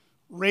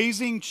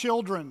raising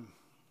children,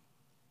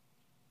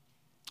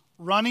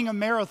 running a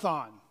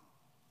marathon,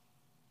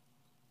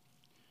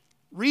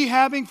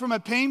 rehabbing from a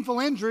painful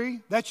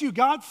injury that you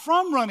got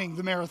from running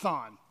the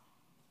marathon,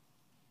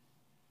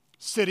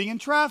 sitting in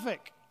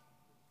traffic,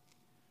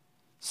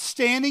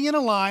 standing in a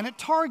line at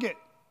Target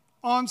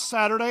on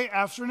Saturday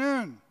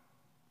afternoon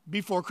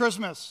before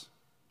Christmas,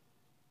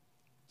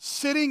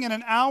 sitting in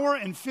an hour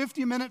and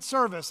 50-minute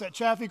service at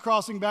Chaffee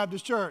Crossing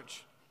Baptist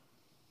Church.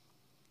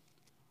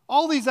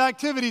 All these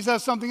activities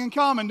have something in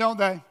common, don't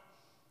they?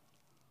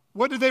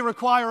 What do they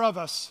require of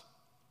us?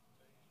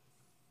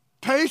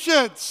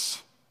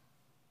 Patience.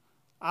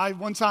 I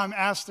one time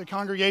asked the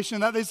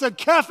congregation that. They said,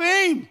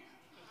 caffeine.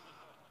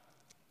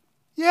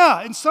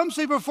 Yeah, in some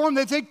shape or form,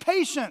 they take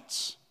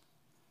patience,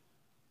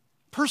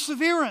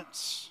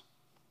 perseverance,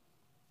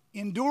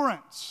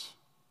 endurance.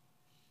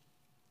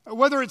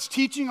 Whether it's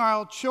teaching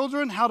our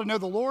children how to know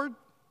the Lord,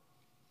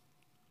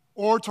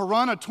 or to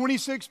run a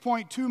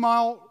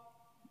 26.2-mile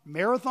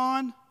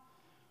marathon,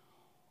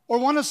 or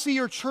want to see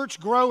your church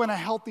grow in a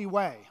healthy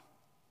way.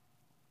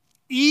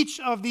 Each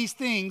of these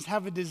things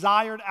have a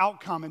desired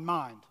outcome in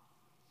mind,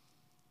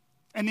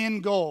 an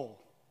end goal,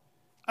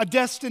 a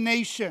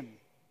destination,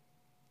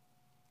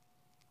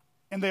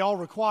 and they all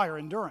require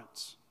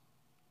endurance.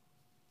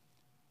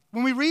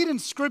 When we read in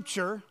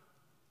Scripture,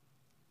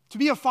 to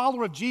be a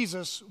follower of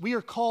Jesus, we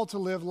are called to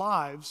live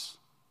lives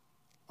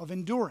of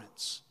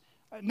endurance.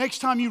 Next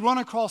time you run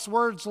across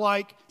words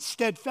like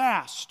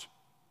steadfast,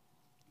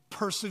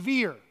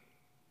 persevere,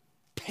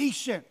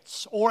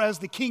 patience, or as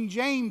the King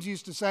James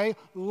used to say,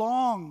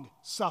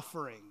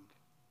 long-suffering.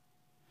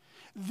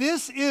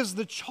 This is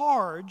the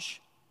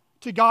charge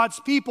to God's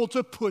people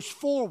to push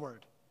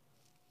forward,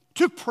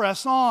 to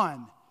press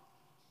on,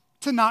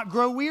 to not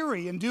grow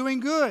weary in doing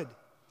good.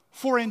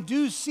 For in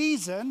due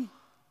season,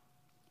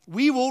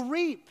 we will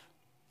reap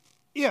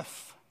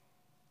if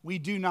we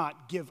do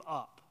not give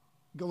up.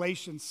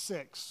 Galatians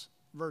 6,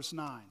 verse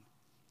 9.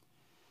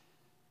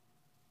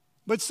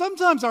 But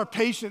sometimes our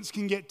patience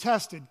can get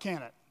tested,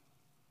 can't it?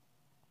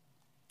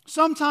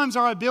 Sometimes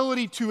our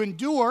ability to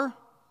endure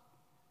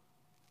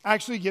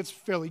actually gets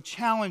fairly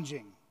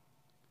challenging.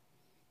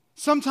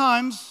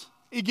 Sometimes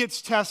it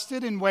gets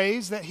tested in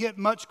ways that hit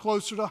much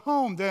closer to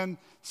home than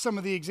some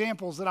of the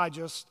examples that I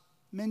just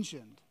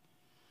mentioned,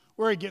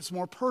 where it gets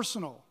more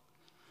personal,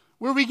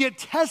 where we get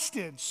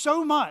tested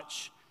so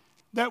much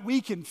that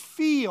we can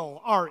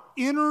feel our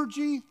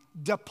energy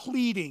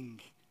depleting,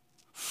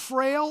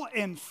 frail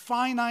and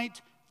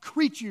finite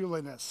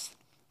creatureliness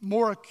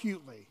more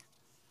acutely,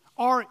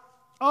 our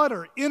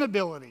utter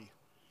inability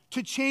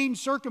to change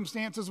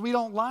circumstances we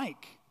don't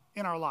like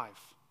in our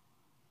life,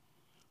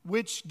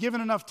 which,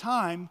 given enough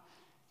time,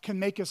 can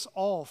make us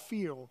all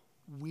feel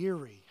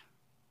weary,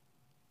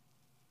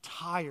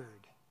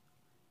 tired,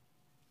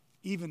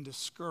 even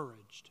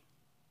discouraged.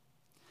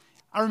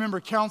 I remember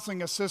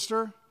counseling a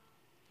sister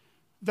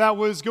that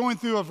was going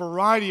through a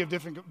variety of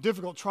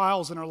difficult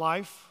trials in her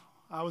life.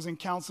 I was in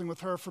counseling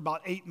with her for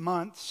about 8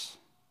 months.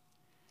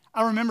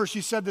 I remember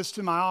she said this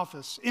in my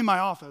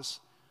office,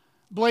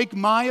 Blake,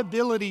 my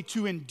ability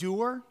to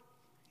endure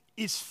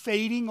is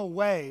fading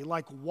away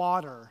like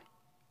water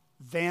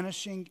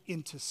vanishing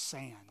into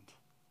sand.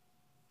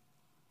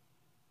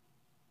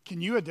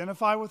 Can you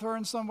identify with her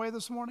in some way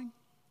this morning?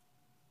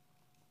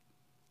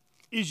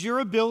 Is your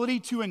ability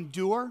to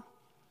endure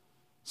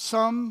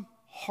some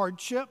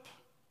hardship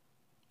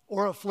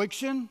or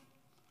affliction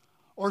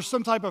or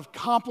some type of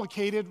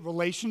complicated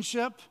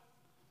relationship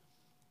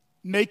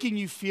making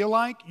you feel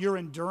like your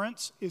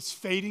endurance is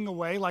fading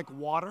away like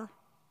water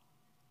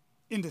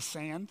into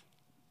sand?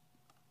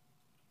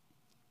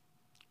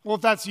 Well,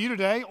 if that's you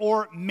today,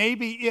 or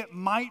maybe it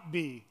might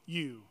be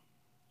you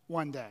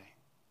one day,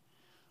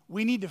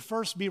 we need to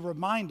first be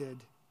reminded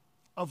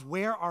of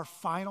where our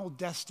final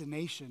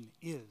destination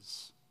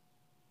is.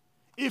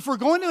 If we're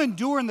going to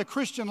endure in the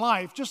Christian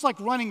life, just like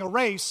running a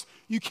race,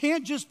 you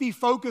can't just be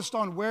focused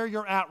on where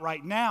you're at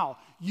right now.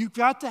 You've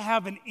got to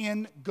have an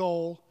end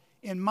goal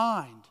in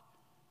mind.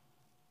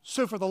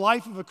 So for the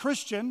life of a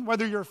Christian,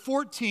 whether you're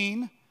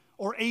 14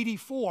 or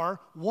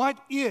 84, what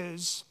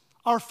is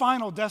our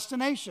final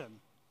destination?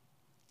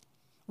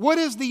 What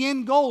is the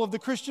end goal of the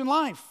Christian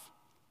life?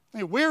 I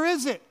mean, where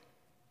is it?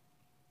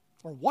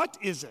 Or what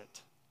is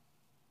it?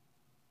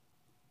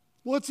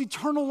 Well, it's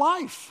eternal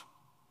life.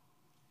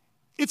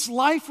 It's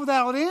life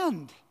without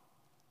end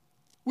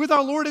with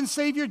our Lord and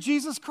Savior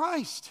Jesus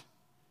Christ.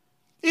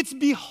 It's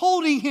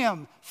beholding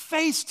Him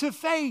face to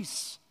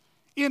face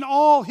in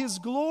all His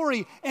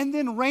glory and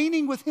then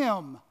reigning with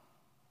Him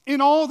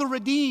in all the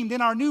redeemed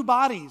in our new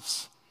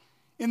bodies,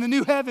 in the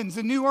new heavens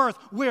and new earth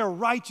where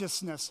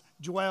righteousness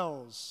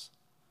dwells.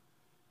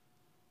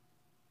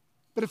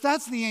 But if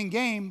that's the end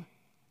game,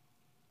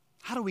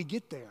 how do we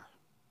get there?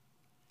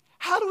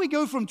 How do we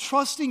go from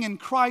trusting in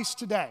Christ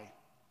today,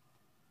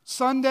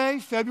 Sunday,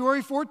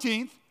 February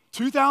 14th,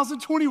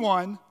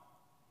 2021,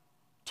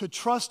 to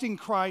trusting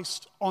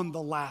Christ on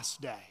the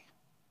last day?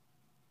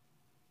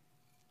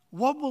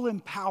 What will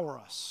empower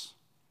us?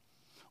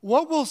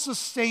 What will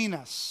sustain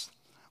us?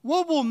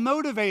 What will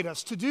motivate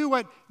us to do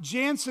what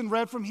Jansen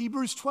read from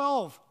Hebrews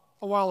 12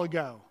 a while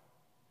ago,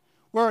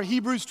 where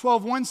Hebrews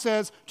 12:1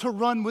 says, to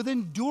run with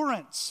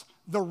endurance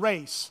the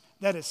race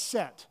that is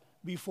set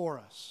before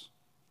us?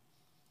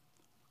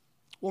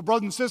 Well,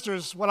 brothers and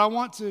sisters, what I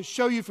want to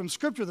show you from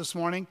Scripture this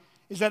morning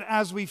is that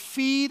as we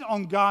feed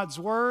on God's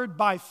Word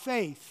by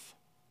faith,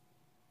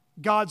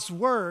 God's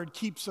Word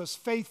keeps us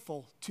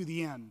faithful to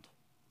the end.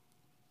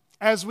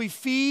 As we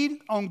feed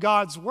on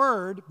God's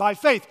Word by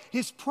faith,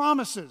 His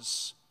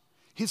promises,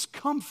 His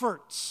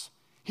comforts,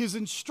 His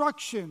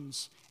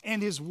instructions,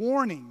 and His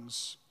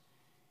warnings,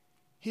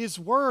 His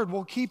Word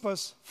will keep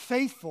us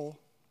faithful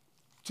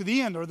to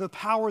the end, or the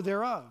power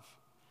thereof.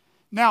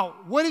 Now,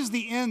 what is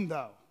the end,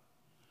 though?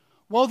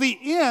 Well, the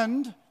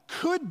end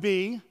could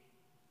be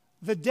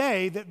the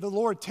day that the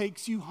Lord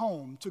takes you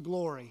home to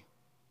glory.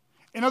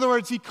 In other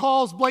words, He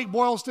calls Blake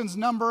Boylston's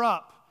number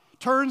up,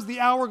 turns the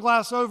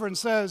hourglass over and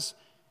says,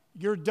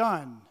 you're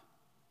done.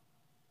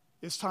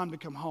 It's time to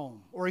come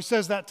home. Or He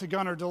says that to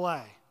Gunnar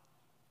DeLay.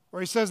 Or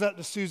He says that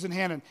to Susan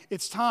Hannon.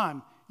 It's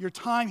time. Your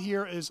time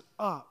here is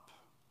up.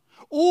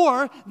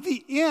 Or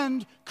the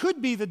end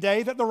could be the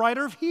day that the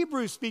writer of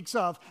Hebrews speaks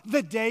of,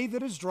 the day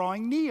that is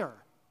drawing near.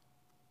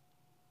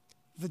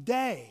 The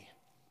day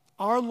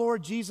our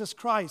Lord Jesus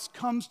Christ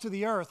comes to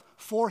the earth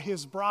for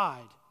His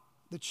bride,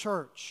 the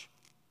church,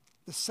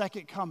 the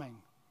second coming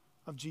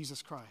of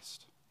Jesus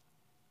Christ.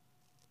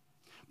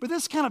 But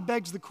this kind of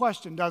begs the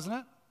question, doesn't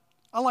it?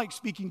 I like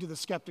speaking to the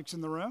skeptics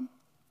in the room,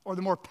 or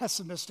the more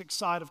pessimistic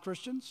side of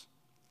Christians.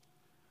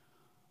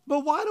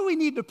 But why do we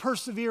need to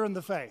persevere in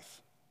the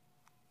faith?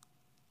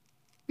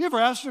 You ever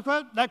asked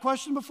that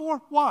question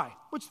before? Why?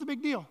 What's the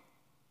big deal?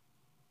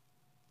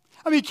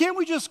 I mean, can't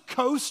we just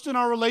coast in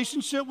our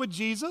relationship with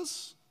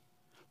Jesus?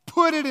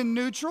 Put it in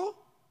neutral?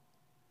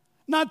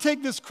 Not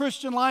take this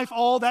Christian life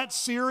all that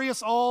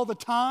serious all the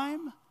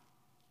time?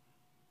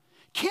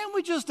 Can't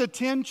we just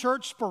attend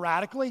church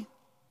sporadically?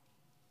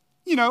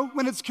 You know,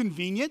 when it's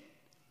convenient?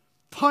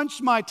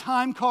 Punch my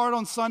time card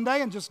on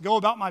Sunday and just go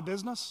about my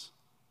business?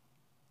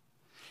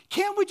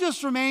 Can't we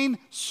just remain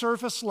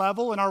surface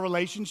level in our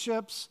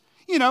relationships?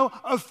 You know,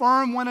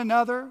 affirm one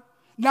another,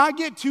 not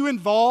get too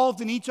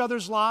involved in each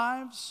other's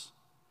lives?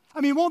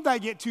 I mean, won't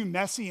that get too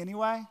messy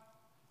anyway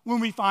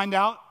when we find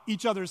out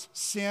each other's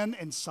sin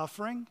and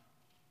suffering?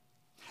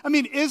 I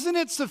mean, isn't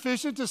it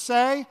sufficient to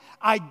say,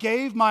 I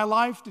gave my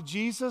life to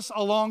Jesus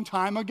a long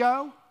time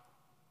ago?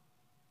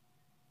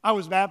 I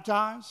was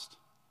baptized.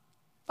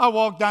 I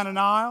walked down an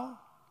aisle.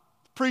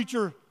 The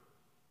preacher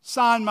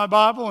signed my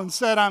Bible and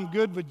said, I'm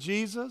good with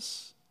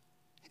Jesus.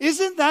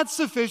 Isn't that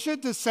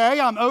sufficient to say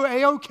I'm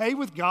A-okay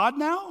with God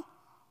now?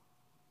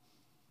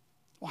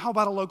 Well, how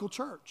about a local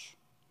church?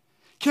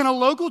 Can a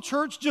local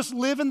church just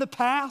live in the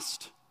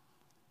past?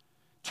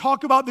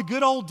 Talk about the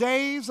good old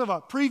days of a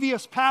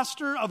previous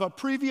pastor of a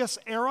previous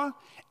era,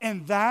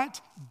 and that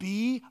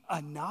be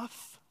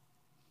enough?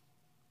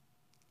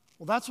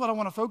 Well, that's what I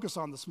want to focus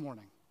on this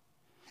morning.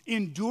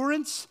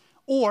 Endurance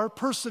or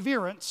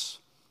perseverance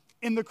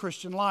in the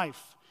Christian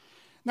life.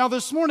 Now,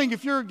 this morning,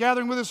 if you're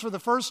gathering with us for the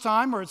first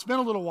time, or it's been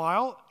a little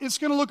while, it's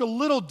going to look a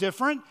little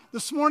different.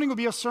 This morning will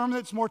be a sermon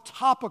that's more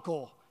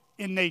topical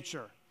in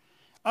nature.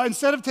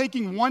 Instead of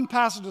taking one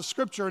passage of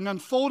Scripture and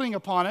unfolding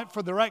upon it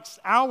for the next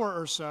hour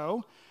or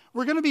so,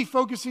 we're going to be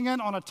focusing in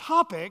on a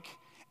topic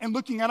and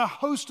looking at a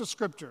host of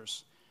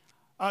Scriptures.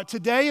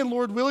 Today, and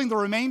Lord willing, the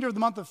remainder of the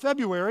month of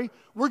February,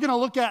 we're going to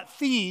look at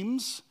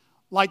themes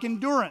like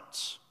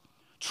endurance,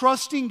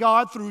 trusting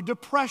God through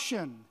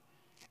depression,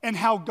 and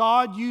how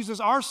God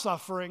uses our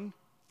suffering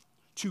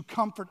to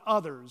comfort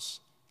others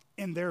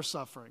in their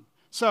suffering.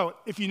 So,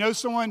 if you know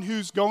someone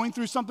who's going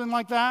through something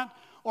like that,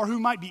 or who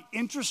might be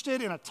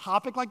interested in a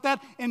topic like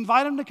that,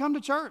 invite them to come to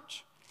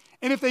church.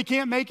 And if they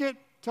can't make it,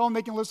 tell them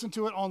they can listen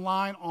to it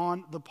online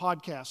on the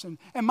podcast.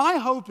 And my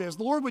hope is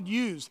the Lord would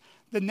use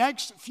the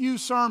next few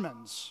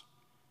sermons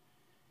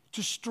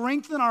to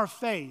strengthen our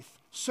faith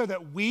so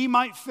that we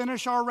might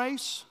finish our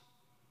race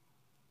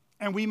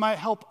and we might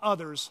help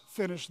others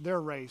finish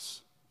their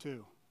race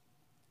too.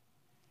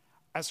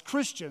 As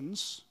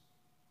Christians,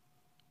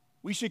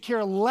 we should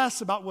care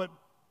less about what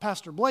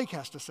Pastor Blake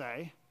has to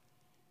say,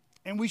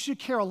 and we should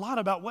care a lot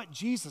about what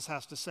Jesus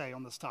has to say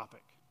on this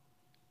topic.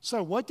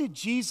 So, what did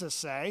Jesus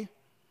say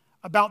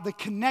about the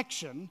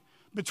connection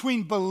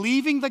between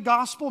believing the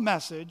gospel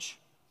message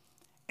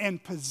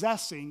and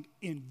possessing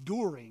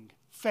enduring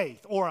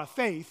faith, or a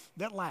faith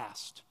that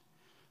lasts?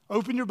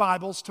 Open your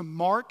Bibles to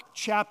Mark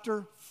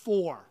chapter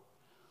 4.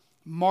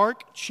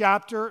 Mark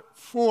chapter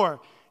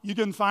 4. You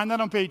can find that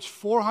on page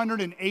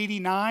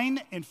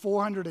 489 and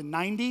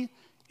 490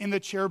 in the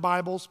chair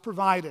Bibles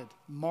provided.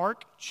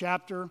 Mark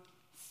chapter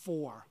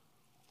 4.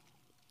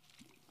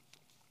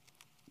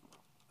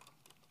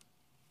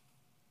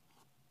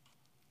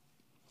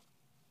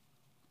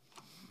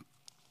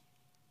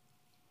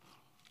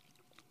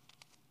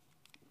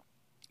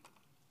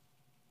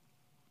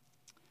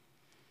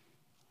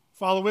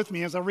 Follow with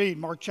me as I read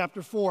Mark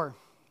chapter 4.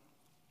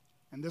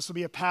 And this will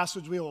be a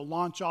passage we will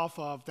launch off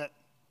of that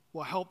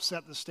will help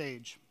set the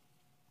stage.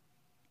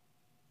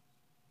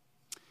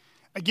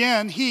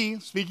 Again, he,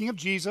 speaking of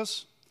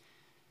Jesus,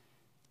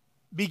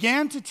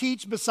 began to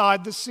teach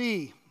beside the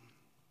sea,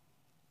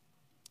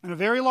 and a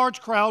very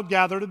large crowd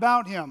gathered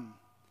about him,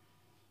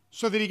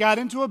 so that he got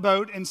into a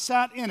boat and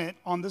sat in it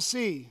on the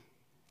sea,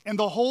 and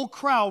the whole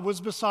crowd was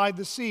beside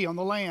the sea on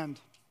the land.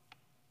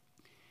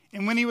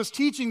 And when he was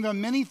teaching them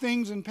many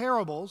things in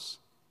parables,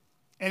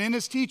 and in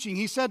his teaching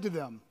he said to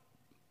them,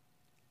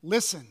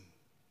 "Listen,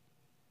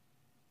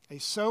 a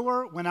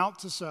sower went out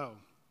to sow.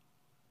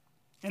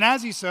 And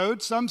as he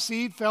sowed, some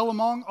seed fell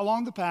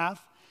along the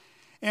path,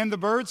 and the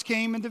birds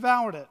came and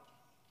devoured it.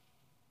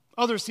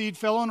 Other seed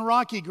fell on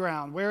rocky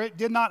ground, where it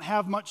did not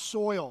have much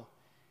soil,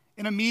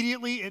 and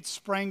immediately it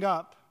sprang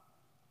up,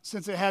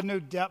 since it had no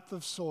depth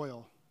of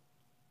soil.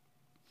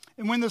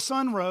 And when the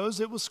sun rose,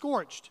 it was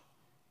scorched,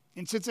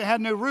 and since it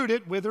had no root,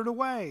 it withered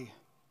away.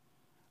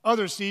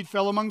 Other seed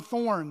fell among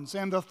thorns,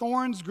 and the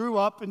thorns grew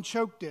up and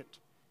choked it,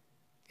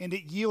 and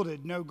it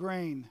yielded no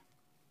grain.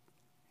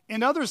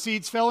 And other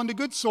seeds fell into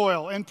good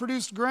soil and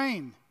produced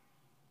grain,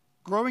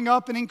 growing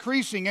up and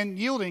increasing and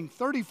yielding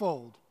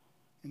 30-fold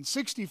and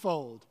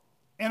 60-fold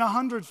and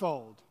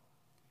 100-fold.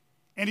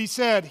 And he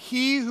said,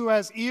 he who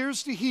has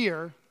ears to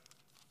hear,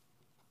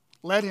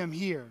 let him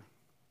hear.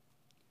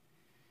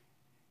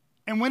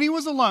 And when he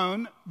was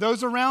alone,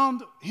 those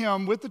around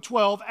him with the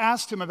 12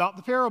 asked him about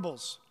the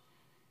parables.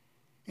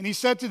 And he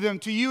said to them,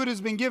 to you it has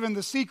been given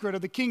the secret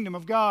of the kingdom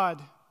of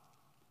God.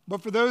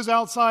 But for those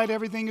outside,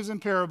 everything is in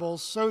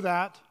parables, so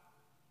that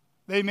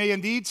they may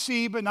indeed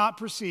see but not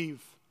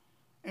perceive,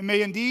 and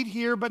may indeed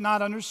hear but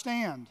not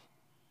understand,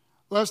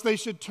 lest they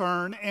should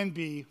turn and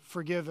be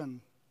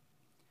forgiven.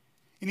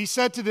 And he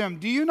said to them,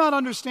 do you not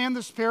understand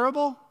this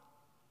parable?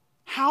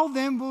 How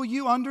then will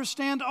you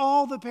understand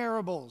all the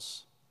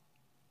parables?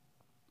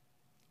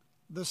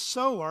 The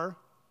sower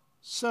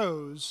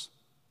sows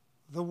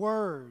the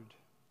word.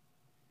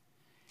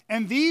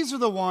 And these are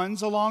the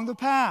ones along the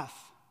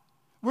path,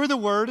 where the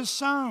word is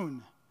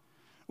sown.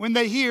 When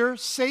they hear,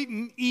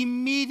 Satan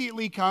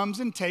immediately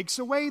comes and takes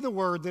away the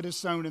word that is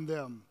sown in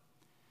them.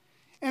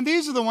 And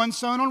these are the ones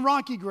sown on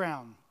rocky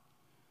ground,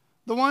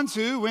 the ones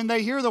who, when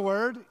they hear the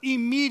word,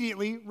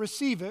 immediately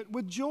receive it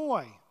with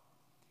joy.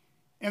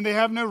 And they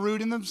have no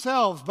root in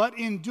themselves, but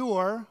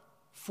endure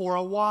for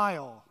a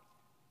while.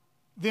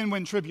 Then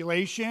when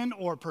tribulation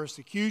or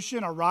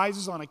persecution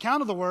arises on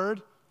account of the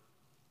word,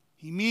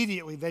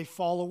 immediately they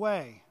fall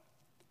away.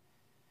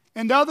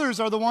 And others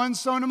are the ones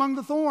sown among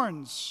the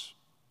thorns.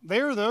 They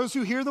are those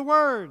who hear the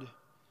word,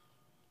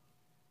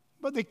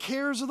 but the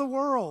cares of the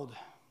world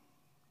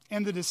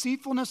and the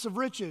deceitfulness of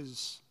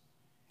riches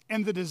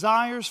and the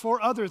desires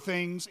for other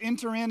things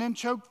enter in and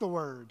choke the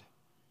word,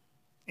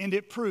 and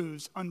it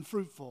proves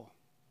unfruitful.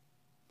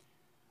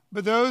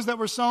 But those that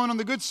were sown on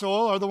the good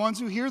soil are the ones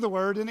who hear the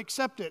word and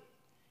accept it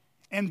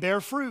and bear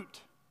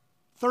fruit,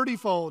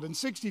 30-fold and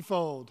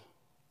 60-fold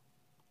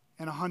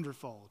and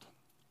 100-fold.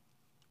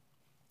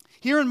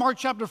 Here in Mark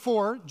chapter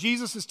 4,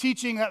 Jesus is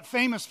teaching that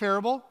famous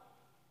parable.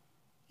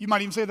 You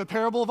might even say the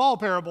parable of all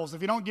parables.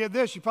 If you don't get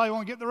this, you probably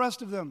won't get the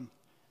rest of them.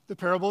 The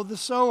parable of the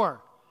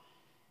sower.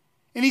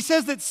 And he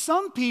says that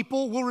some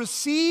people will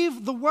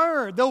receive the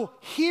word. They'll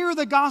hear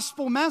the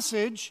gospel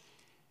message,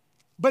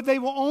 but they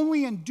will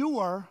only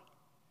endure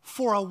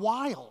for a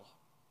while.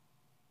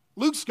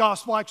 Luke's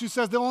gospel actually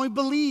says they'll only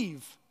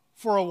believe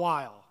for a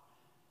while.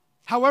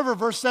 However,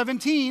 verse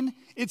 17,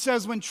 it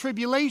says when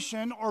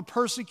tribulation or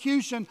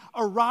persecution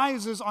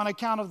arises on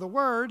account of the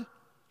word,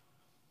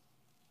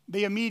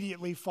 they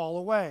immediately fall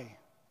away.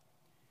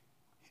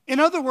 In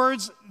other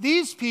words,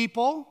 these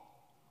people,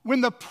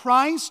 when the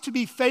price to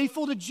be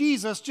faithful to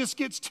Jesus just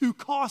gets too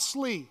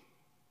costly,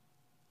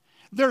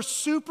 their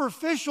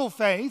superficial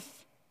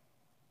faith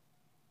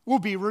will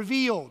be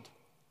revealed.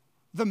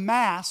 The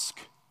mask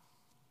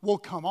will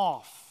come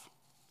off.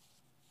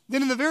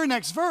 Then in the very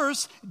next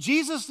verse,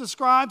 Jesus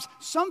describes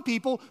some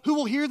people who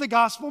will hear the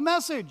gospel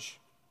message,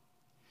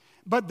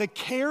 but the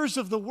cares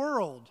of the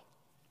world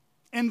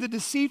and the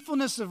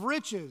deceitfulness of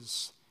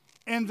riches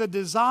and the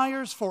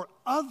desires for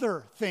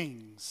other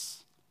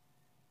things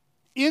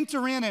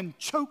enter in and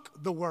choke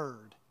the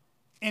word,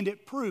 and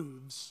it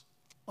proves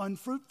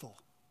unfruitful.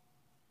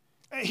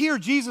 Here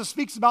Jesus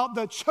speaks about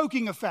the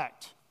choking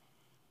effect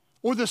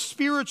or the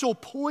spiritual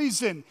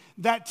poison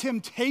that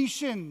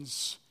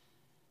temptations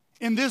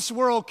in this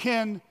world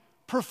can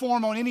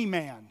perform on any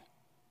man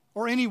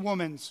or any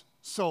woman's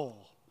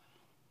soul.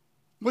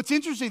 What's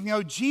interesting,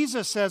 though,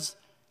 Jesus says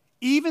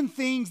even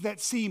things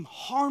that seem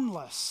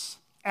harmless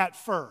at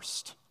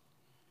first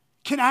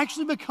can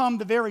actually become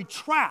the very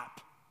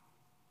trap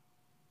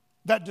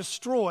that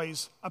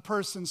destroys a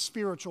person's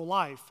spiritual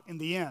life in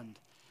the end.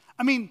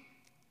 I mean,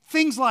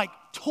 things like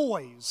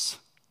toys,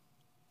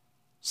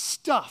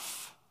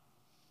 stuff,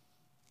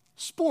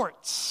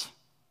 sports,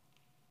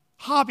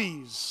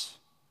 hobbies,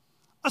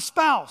 a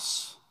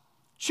spouse,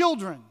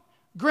 children,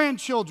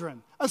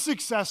 grandchildren, a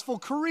successful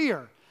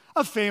career,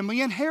 a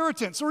family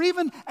inheritance, or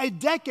even a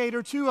decade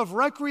or two of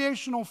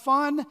recreational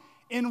fun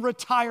in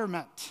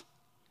retirement.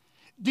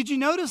 Did you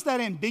notice that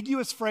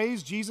ambiguous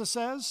phrase Jesus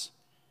says?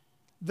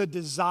 the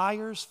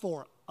desires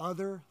for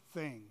other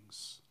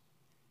things.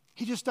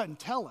 He just doesn't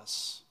tell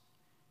us.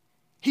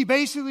 He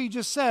basically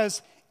just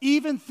says,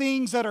 even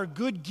things that are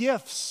good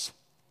gifts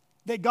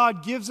that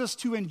God gives us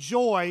to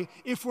enjoy,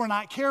 if we're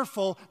not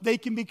careful, they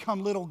can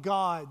become little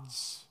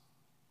gods.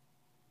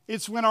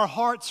 It's when our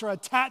hearts are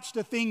attached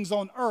to things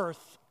on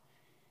earth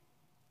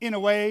in a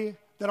way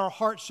that our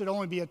hearts should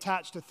only be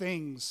attached to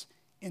things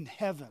in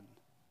heaven.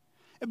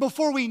 And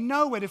before we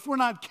know it, if we're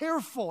not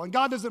careful and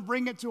God doesn't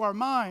bring it to our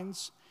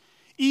minds,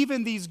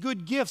 even these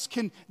good gifts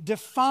can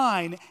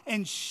define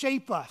and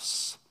shape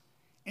us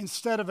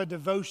instead of a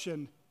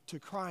devotion to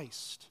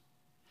Christ.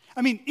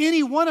 I mean,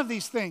 any one of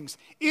these things,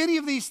 any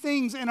of these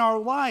things in our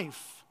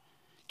life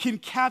can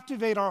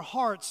captivate our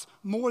hearts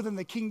more than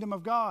the kingdom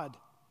of God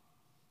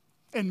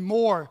and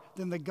more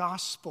than the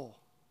gospel.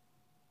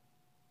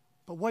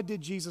 But what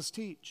did Jesus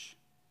teach?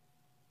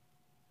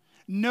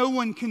 No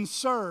one can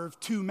serve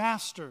two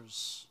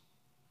masters.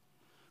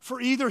 For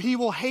either he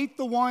will hate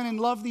the one and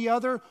love the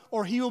other,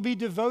 or he will be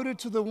devoted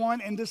to the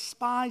one and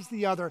despise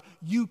the other.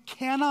 You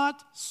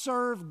cannot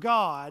serve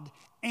God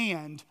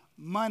and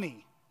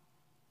money.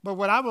 But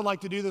what I would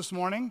like to do this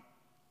morning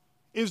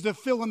is to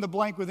fill in the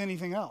blank with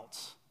anything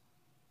else.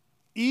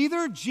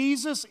 Either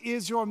Jesus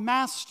is your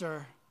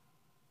master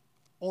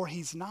or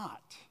he's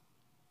not.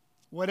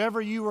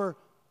 Whatever you are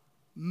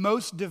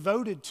most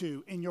devoted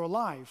to in your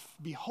life,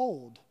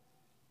 behold,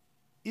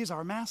 is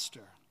our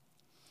master.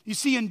 You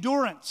see,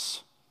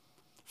 endurance,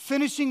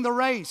 finishing the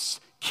race,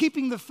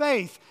 keeping the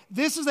faith,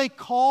 this is a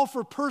call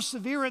for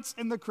perseverance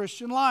in the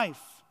Christian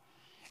life.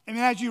 And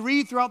as you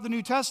read throughout the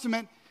New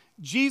Testament,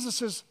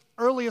 Jesus'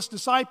 earliest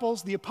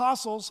disciples, the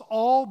apostles,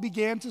 all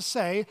began to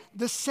say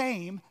the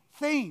same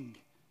thing.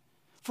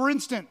 For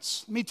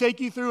instance, let me take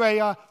you through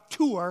a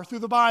tour through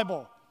the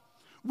Bible.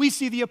 We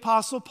see the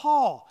apostle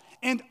Paul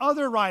and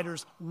other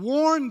writers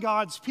warn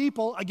God's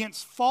people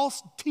against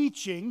false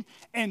teaching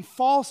and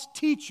false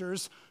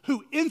teachers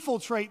who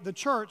infiltrate the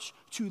church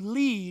to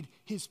lead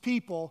his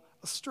people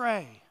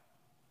astray.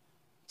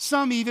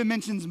 Some even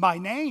mentions by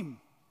name,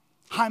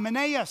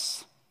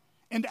 Hymenaeus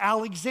and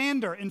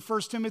Alexander in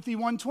 1 Timothy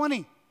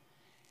 1:20.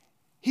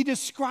 He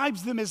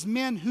describes them as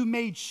men who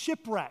made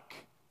shipwreck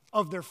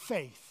of their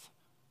faith.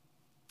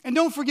 And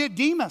don't forget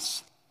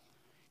Demas.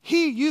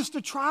 He used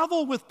to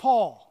travel with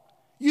Paul,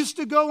 used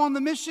to go on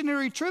the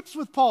missionary trips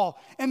with Paul,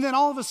 and then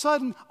all of a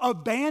sudden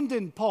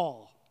abandoned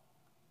Paul,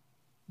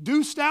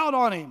 deuced out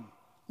on him,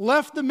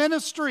 left the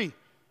ministry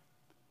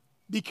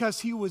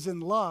because he was in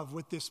love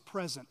with this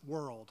present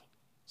world.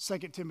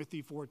 2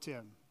 Timothy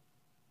 4:10.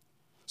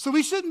 So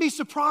we shouldn't be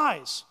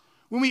surprised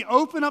when we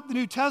open up the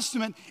New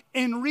Testament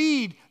and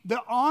read the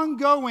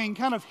ongoing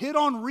kind of hit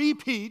on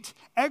repeat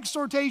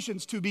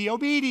exhortations to be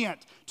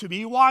obedient, to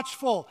be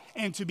watchful,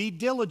 and to be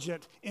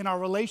diligent in our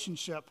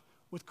relationship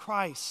with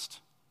Christ.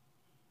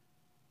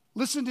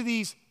 Listen to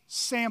these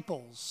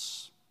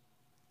samples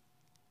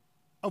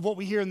of what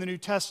we hear in the New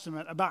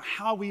Testament about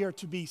how we are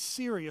to be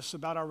serious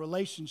about our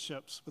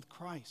relationships with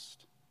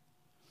Christ.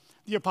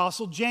 The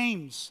Apostle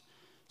James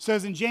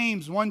says in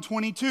James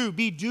 1:22,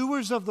 be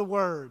doers of the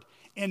word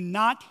and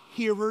not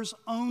hearers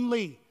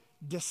only,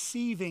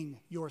 deceiving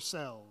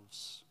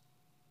yourselves.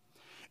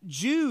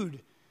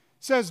 Jude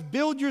says,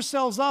 build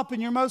yourselves up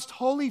in your most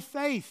holy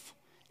faith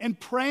and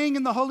praying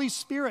in the Holy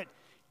Spirit.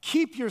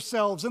 Keep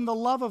yourselves in the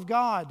love of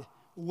God,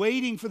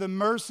 waiting for the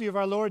mercy of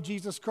our Lord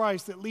Jesus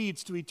Christ that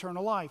leads to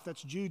eternal life.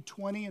 That's Jude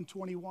 20 and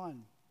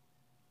 21.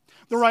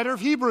 The writer of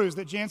Hebrews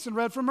that Jansen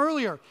read from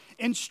earlier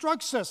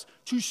instructs us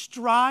to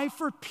strive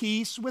for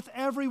peace with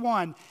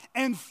everyone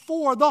and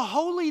for the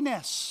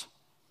holiness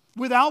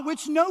without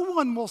which no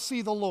one will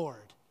see the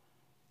Lord.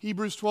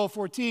 Hebrews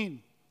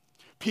 12:14.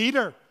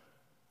 Peter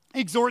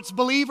exhorts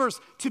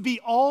believers to be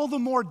all the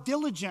more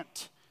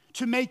diligent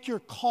to make your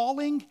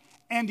calling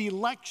and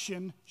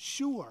election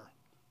sure.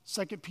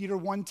 2 Peter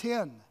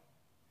 1:10.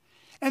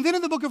 And then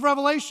in the book of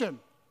Revelation,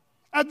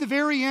 at the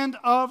very end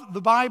of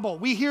the Bible,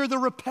 we hear the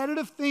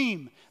repetitive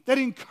theme that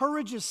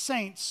encourages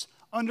saints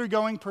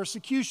undergoing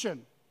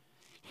persecution.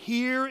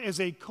 Here is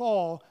a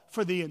call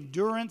for the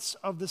endurance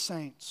of the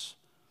saints,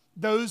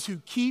 those who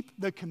keep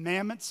the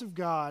commandments of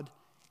God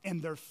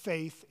and their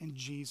faith in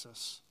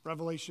Jesus.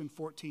 Revelation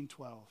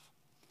 14:12.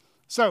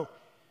 So,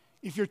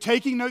 if you're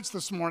taking notes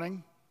this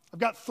morning, I've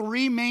got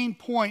three main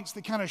points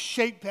that kind of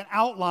shape an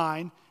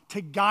outline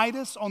to guide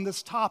us on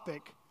this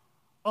topic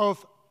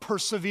of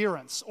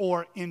perseverance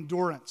or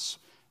endurance.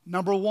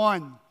 Number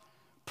one,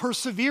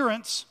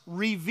 perseverance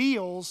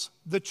reveals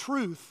the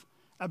truth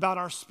about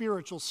our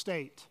spiritual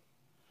state.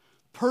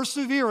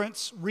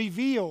 Perseverance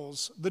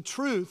reveals the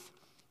truth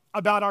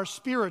about our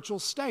spiritual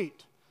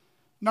state.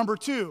 Number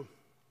two,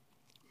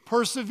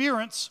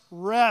 perseverance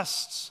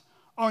rests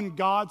on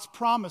God's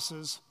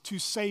promises to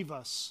save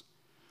us.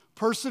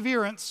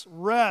 Perseverance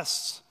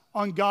rests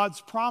on God's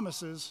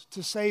promises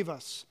to save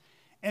us.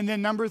 And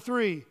then number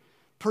three,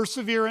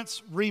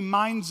 perseverance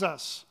reminds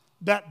us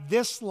that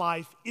this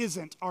life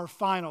isn't our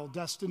final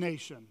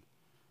destination.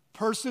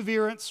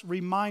 Perseverance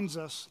reminds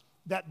us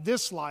that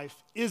this life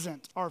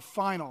isn't our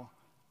final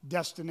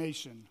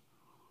destination.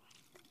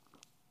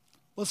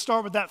 Let's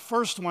start with that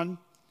first one.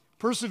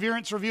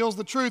 Perseverance reveals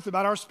the truth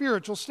about our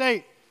spiritual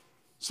state.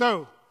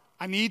 So,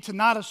 I need to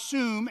not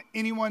assume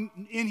anyone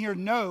in here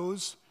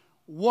knows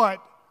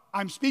what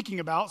I'm speaking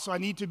about, so I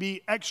need to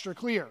be extra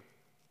clear.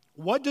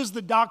 What does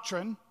the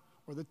doctrine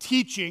or the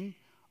teaching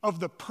of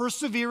the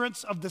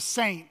perseverance of the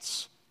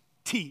saints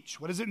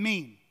teach? What does it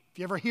mean? If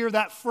you ever hear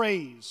that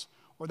phrase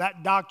or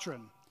that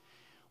doctrine.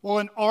 Well,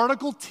 in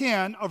Article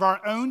 10 of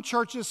our own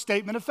church's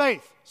statement of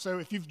faith. So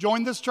if you've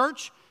joined this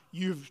church,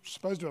 you're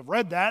supposed to have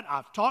read that.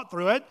 I've taught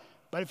through it.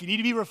 But if you need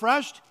to be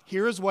refreshed,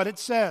 here is what it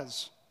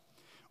says.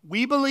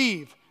 We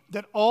believe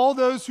that all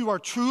those who are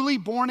truly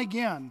born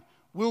again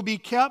will be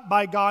kept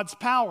by God's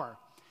power,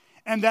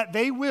 and that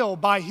they will,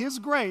 by His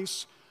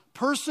grace,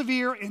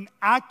 persevere in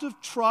active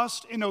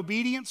trust and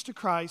obedience to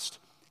Christ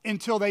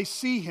until they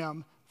see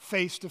Him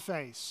face to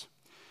face.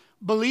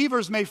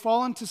 Believers may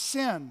fall into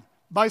sin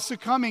by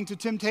succumbing to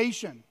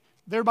temptation,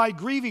 thereby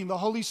grieving the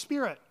Holy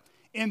Spirit,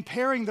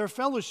 impairing their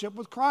fellowship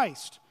with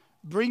Christ,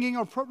 bringing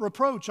a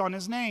reproach on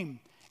His name,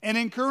 and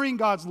incurring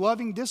God's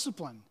loving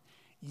discipline.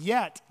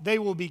 Yet they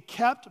will be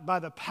kept by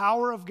the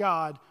power of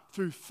God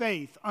through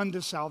faith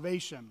unto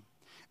salvation.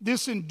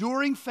 This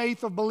enduring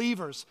faith of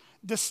believers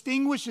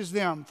distinguishes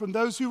them from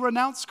those who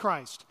renounce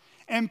Christ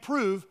and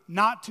prove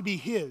not to be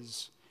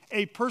His.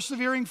 A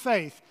persevering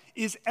faith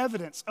is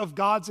evidence of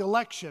God's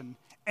election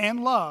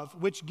and love,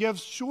 which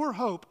gives sure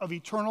hope of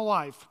eternal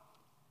life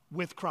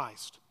with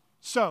Christ.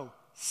 So,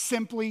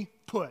 simply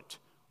put,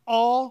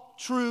 all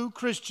true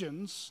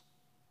Christians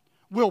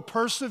will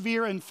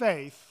persevere in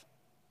faith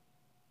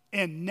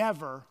and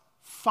never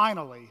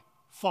finally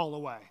fall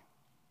away.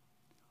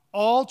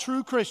 All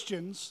true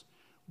Christians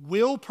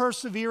will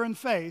persevere in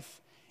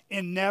faith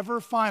and never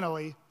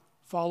finally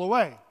fall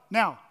away.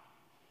 Now,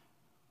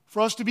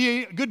 for us to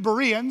be good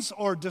Bereans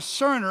or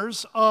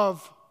discerners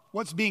of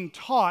what's being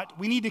taught,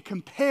 we need to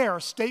compare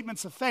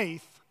statements of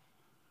faith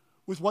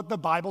with what the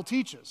Bible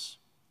teaches.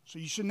 So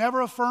you should never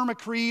affirm a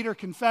creed or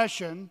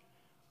confession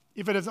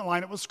if it doesn't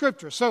line up with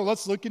Scripture. So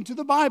let's look into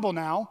the Bible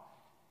now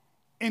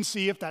and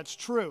see if that's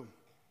true.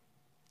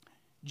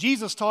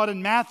 Jesus taught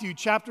in Matthew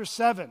chapter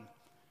 7,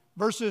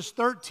 verses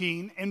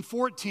 13 and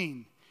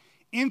 14.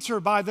 Enter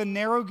by the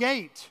narrow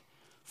gate,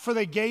 for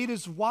the gate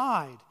is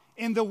wide,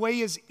 and the way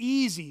is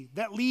easy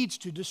that leads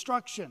to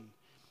destruction.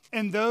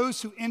 And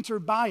those who enter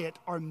by it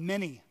are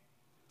many.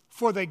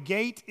 For the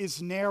gate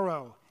is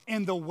narrow,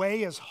 and the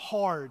way is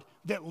hard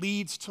that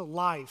leads to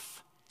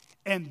life,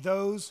 and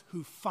those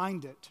who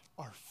find it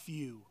are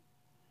few.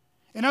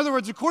 In other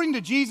words, according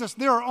to Jesus,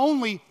 there are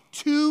only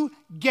two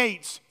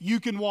gates you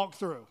can walk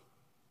through.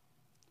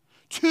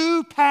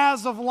 Two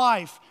paths of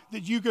life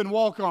that you can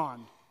walk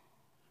on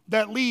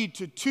that lead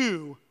to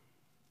two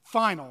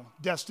final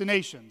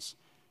destinations.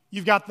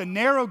 You've got the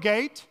narrow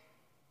gate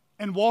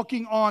and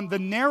walking on the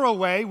narrow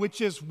way,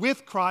 which is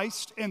with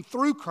Christ and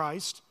through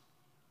Christ,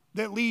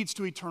 that leads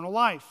to eternal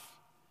life.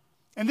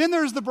 And then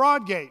there's the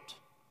broad gate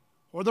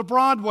or the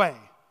broad way.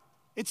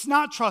 It's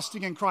not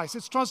trusting in Christ.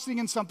 It's trusting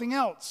in something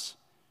else,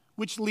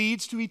 which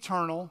leads to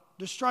eternal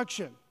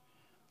destruction.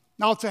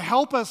 Now, to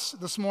help us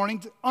this morning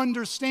to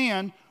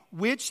understand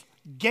which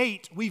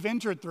gate we've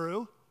entered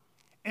through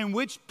and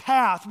which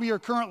path we are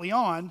currently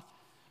on,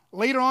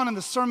 later on in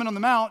the Sermon on the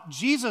Mount,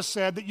 Jesus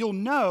said that you'll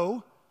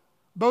know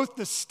both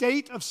the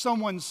state of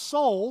someone's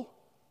soul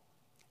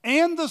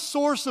and the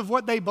source of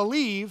what they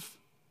believe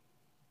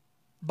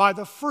by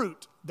the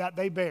fruit that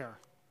they bear.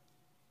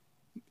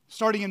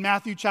 Starting in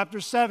Matthew chapter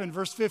 7,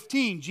 verse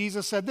 15,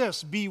 Jesus said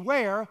this,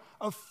 "Beware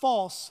of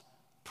false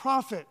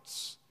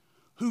prophets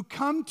who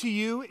come to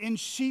you in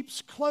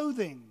sheep's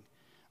clothing,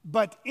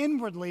 but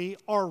inwardly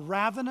are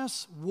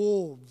ravenous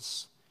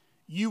wolves.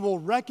 You will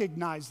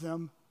recognize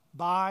them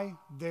by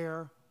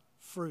their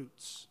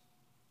fruits."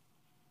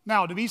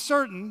 Now, to be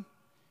certain,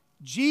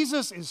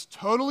 Jesus is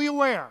totally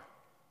aware,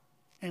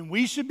 and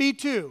we should be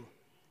too,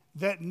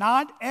 that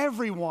not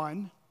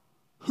everyone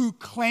who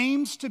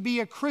claims to be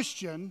a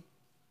Christian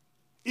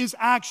is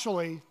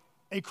actually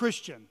a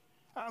Christian.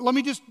 Let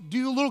me just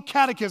do a little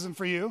catechism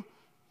for you.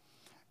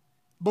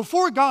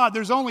 Before God,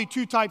 there's only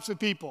two types of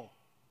people: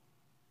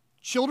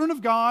 children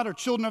of God or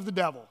children of the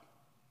devil.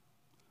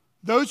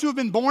 Those who have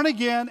been born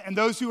again and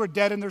those who are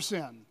dead in their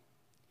sin.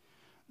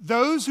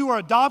 Those who are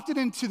adopted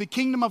into the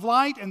kingdom of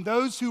light and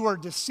those who are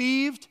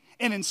deceived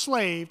and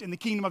enslaved in the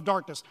kingdom of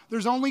darkness.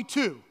 There's only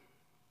two.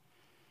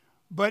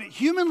 But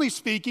humanly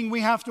speaking,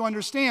 we have to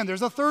understand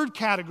there's a third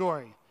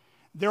category.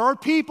 There are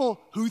people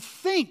who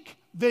think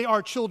they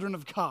are children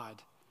of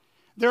God.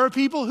 There are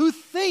people who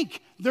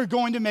think they're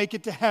going to make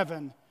it to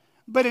heaven,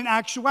 but in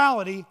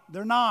actuality,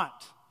 they're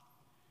not.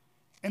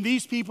 And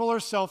these people are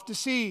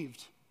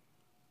self-deceived.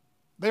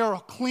 They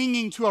are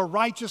clinging to a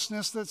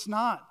righteousness that's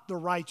not the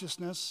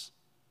righteousness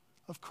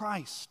of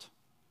Christ.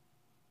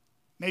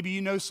 Maybe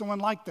you know someone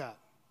like that.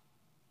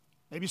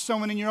 Maybe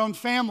someone in your own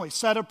family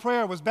said a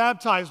prayer, was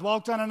baptized,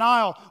 walked down an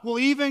aisle, will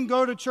even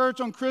go to church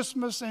on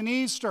Christmas and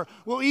Easter,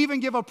 will even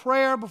give a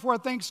prayer before a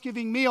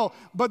Thanksgiving meal,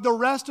 but the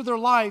rest of their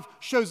life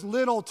shows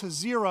little to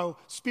zero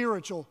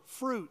spiritual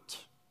fruit.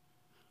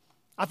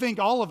 I think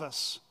all of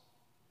us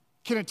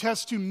can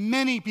attest to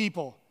many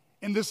people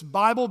in this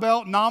Bible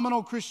Belt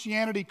nominal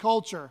Christianity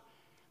culture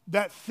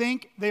that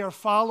think they are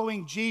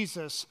following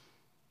Jesus,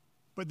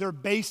 but they're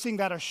basing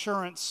that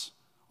assurance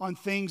on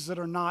things that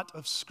are not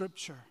of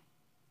Scripture.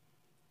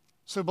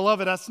 So,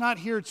 beloved, that's not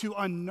here to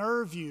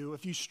unnerve you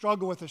if you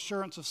struggle with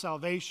assurance of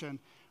salvation,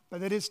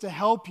 but it is to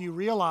help you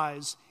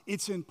realize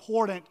it's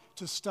important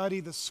to study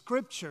the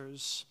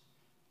Scriptures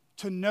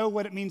to know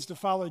what it means to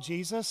follow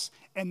Jesus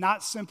and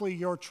not simply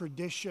your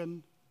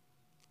tradition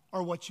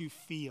or what you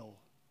feel.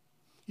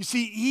 You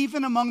see,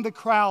 even among the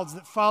crowds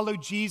that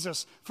followed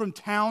Jesus from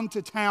town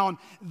to town,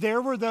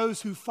 there were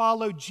those who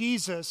followed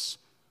Jesus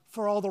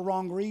for all the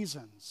wrong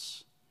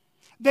reasons.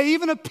 They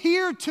even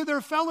appeared to their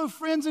fellow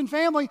friends and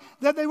family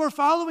that they were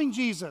following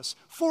Jesus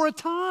for a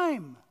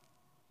time.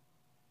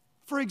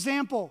 For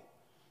example,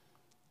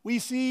 we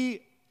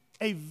see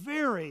a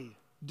very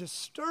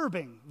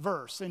disturbing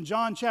verse in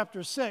John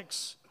chapter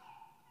 6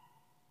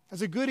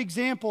 as a good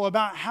example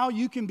about how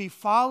you can be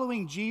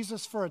following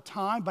Jesus for a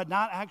time but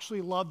not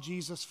actually love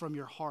Jesus from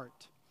your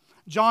heart.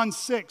 John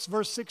 6,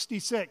 verse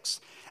 66.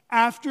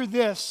 After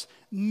this,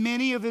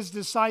 many of his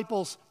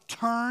disciples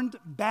turned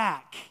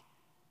back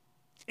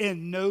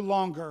and no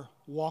longer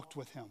walked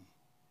with him.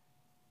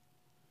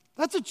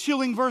 That's a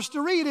chilling verse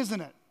to read,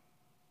 isn't it?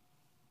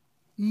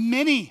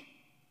 Many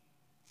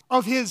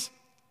of his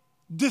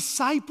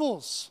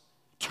disciples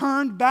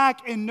turned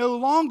back and no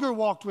longer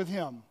walked with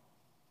him.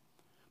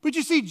 But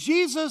you see,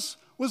 Jesus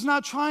was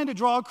not trying to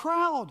draw a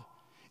crowd.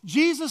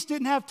 Jesus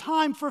didn't have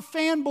time for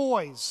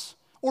fanboys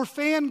or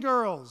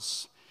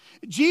fangirls.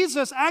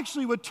 Jesus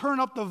actually would turn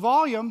up the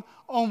volume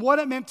on what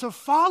it meant to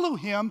follow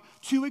him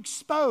to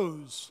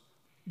expose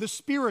the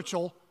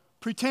spiritual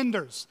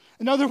pretenders.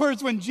 In other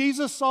words, when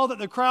Jesus saw that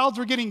the crowds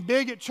were getting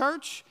big at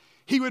church,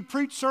 he would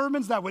preach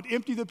sermons that would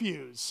empty the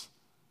pews.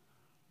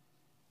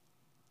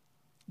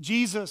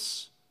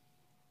 Jesus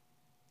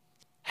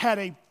had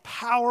a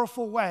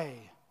powerful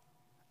way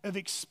of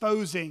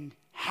exposing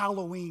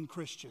Halloween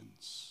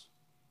Christians,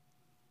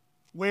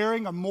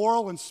 wearing a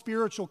moral and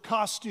spiritual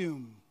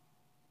costume,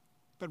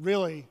 but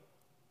really,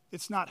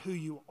 it's not who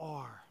you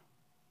are.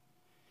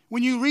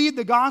 When you read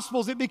the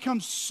Gospels, it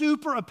becomes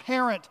super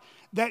apparent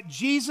that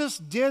Jesus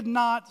did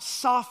not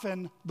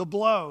soften the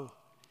blow.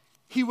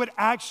 He would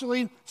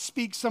actually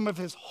speak some of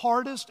his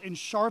hardest and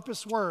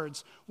sharpest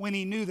words when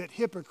he knew that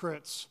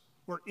hypocrites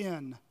were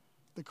in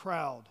the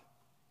crowd.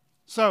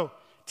 So,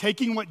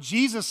 taking what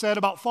Jesus said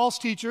about false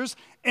teachers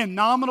and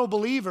nominal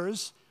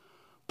believers,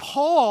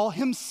 Paul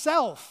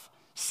himself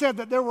said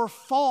that there were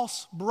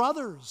false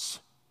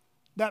brothers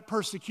that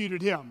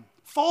persecuted him.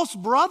 False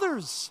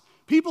brothers.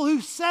 People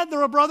who said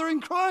they're a brother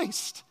in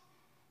Christ.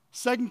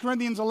 2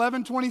 Corinthians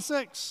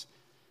 11:26,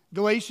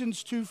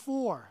 Galatians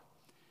 2:4.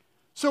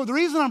 So the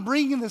reason I'm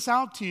bringing this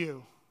out to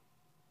you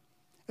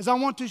is I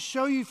want to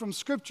show you from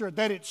Scripture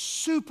that it's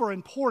super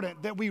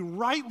important that we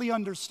rightly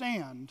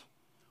understand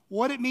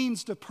what it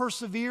means to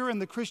persevere in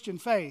the Christian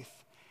faith,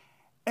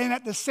 and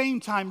at the same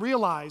time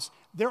realize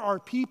there are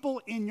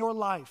people in your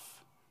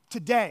life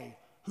today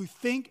who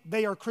think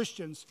they are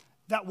Christians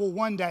that will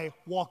one day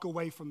walk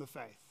away from the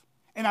faith.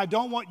 And I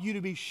don't want you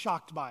to be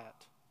shocked by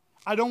it.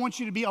 I don't want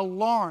you to be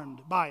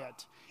alarmed by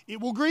it. It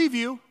will grieve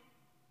you,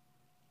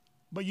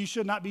 but you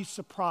should not be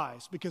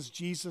surprised because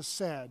Jesus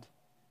said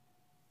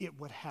it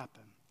would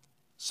happen.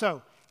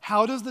 So,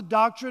 how does the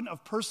doctrine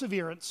of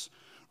perseverance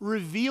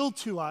reveal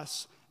to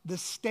us the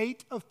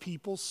state of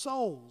people's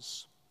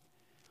souls?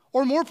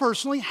 Or more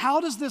personally, how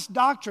does this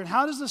doctrine,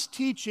 how does this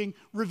teaching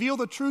reveal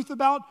the truth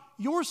about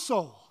your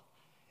soul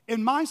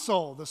and my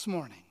soul this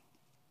morning?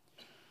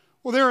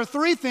 Well, there are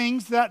three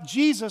things that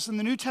Jesus and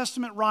the New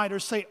Testament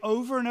writers say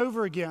over and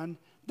over again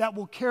that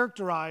will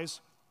characterize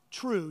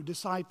true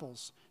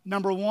disciples.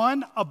 Number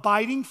one,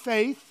 abiding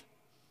faith.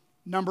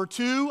 Number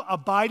two,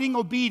 abiding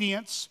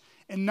obedience.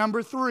 And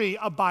number three,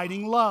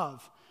 abiding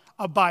love.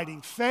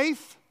 Abiding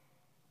faith,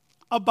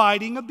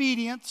 abiding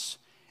obedience,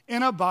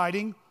 and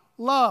abiding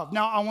love.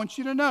 Now, I want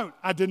you to note,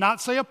 I did not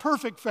say a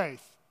perfect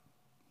faith.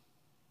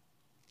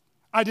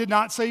 I did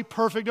not say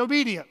perfect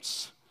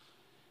obedience.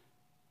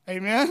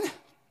 Amen?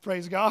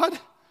 Praise God.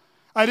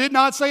 I did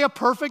not say a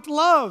perfect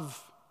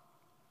love,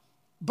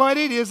 but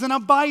it is an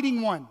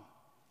abiding one.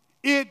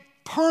 It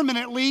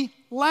permanently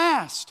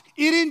lasts.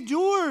 It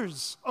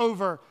endures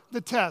over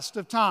the test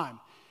of time.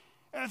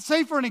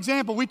 Say, for an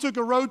example, we took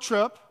a road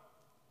trip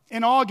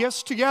in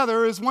August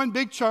together as one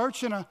big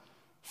church and a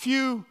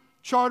few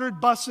chartered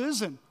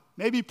buses and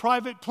maybe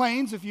private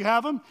planes if you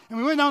have them, and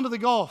we went down to the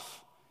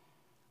Gulf.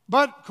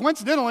 But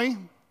coincidentally,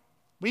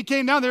 we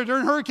came down there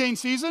during hurricane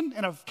season,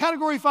 and a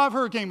Category 5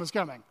 hurricane was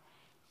coming.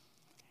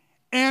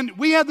 And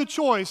we had the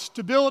choice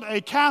to build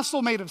a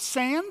castle made of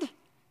sand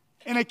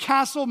and a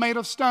castle made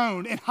of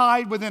stone and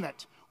hide within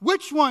it.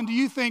 Which one do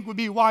you think would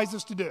be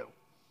wisest to do?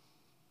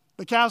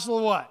 The castle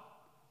of what?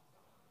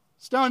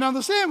 Stone. Now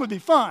the sand would be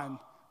fun,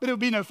 but it would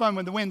be no fun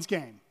when the winds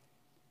came.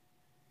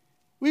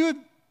 We would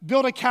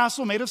build a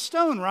castle made of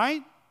stone,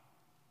 right?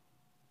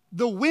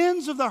 The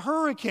winds of the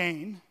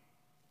hurricane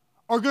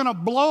are going to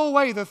blow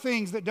away the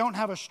things that don't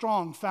have a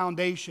strong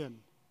foundation.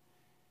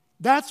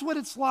 That's what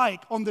it's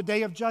like on the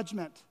day of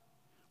judgment.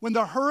 When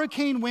the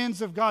hurricane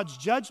winds of God's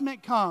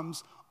judgment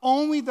comes,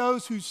 only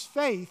those whose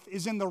faith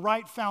is in the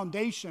right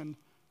foundation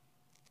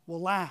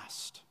will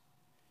last.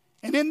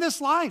 And in this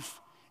life,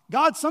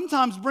 God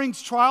sometimes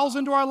brings trials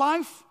into our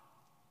life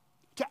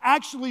to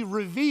actually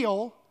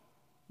reveal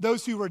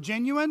those who are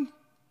genuine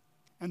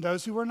and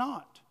those who are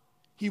not.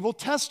 He will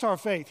test our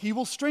faith. He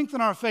will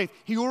strengthen our faith.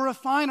 He will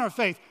refine our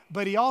faith.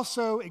 But He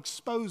also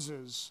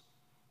exposes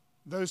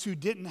those who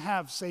didn't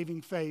have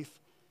saving faith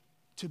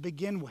to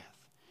begin with.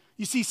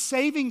 You see,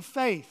 saving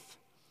faith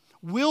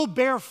will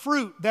bear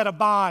fruit that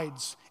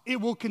abides. It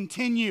will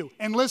continue.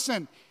 And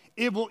listen,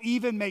 it will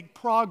even make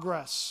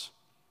progress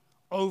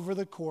over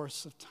the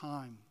course of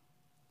time.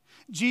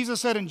 Jesus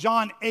said in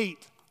John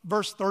 8,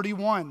 verse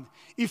 31,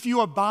 "If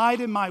you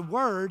abide in my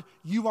word,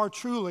 you are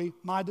truly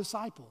my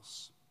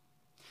disciples."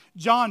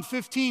 John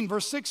 15,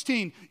 verse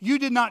 16, "You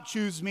did not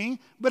choose me,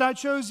 but I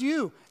chose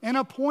you and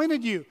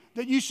appointed you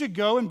that you should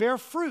go and bear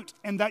fruit,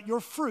 and that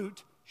your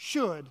fruit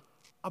should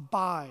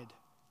abide."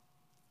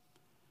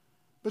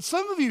 But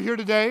some of you here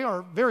today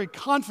are very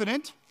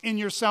confident in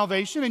your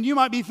salvation, and you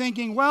might be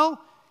thinking,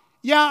 well,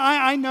 yeah,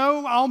 I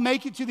know I'll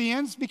make it to the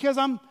ends because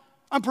I'm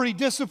pretty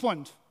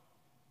disciplined.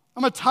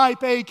 I'm a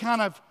type A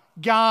kind of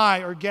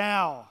guy or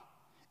gal.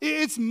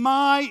 It's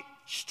my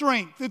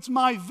strength, it's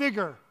my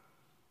vigor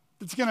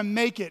that's going to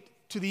make it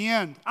to the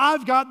end.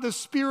 I've got the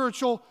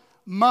spiritual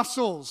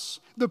muscles,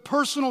 the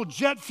personal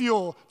jet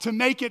fuel to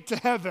make it to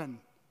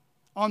heaven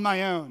on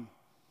my own.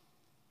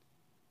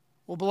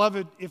 Well,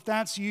 beloved, if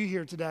that's you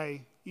here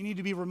today, you need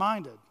to be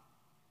reminded,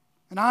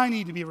 and I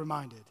need to be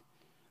reminded,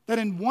 that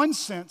in one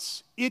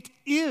sense, it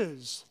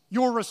is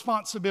your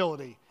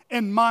responsibility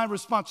and my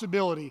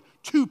responsibility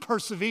to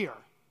persevere.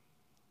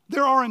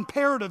 There are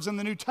imperatives in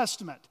the New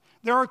Testament.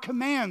 There are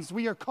commands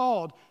we are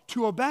called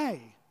to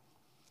obey.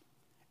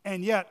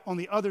 And yet, on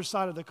the other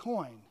side of the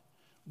coin,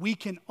 we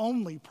can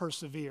only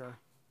persevere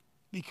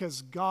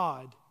because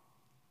God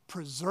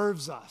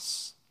preserves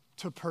us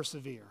to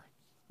persevere.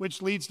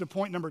 Which leads to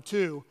point number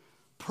 2.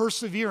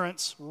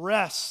 Perseverance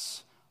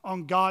rests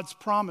on God's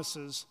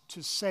promises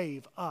to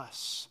save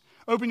us.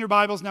 Open your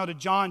Bibles now to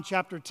John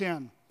chapter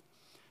 10.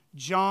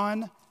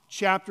 John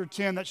chapter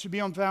 10. That should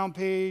be on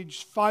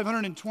page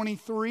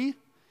 523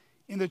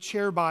 in the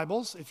chair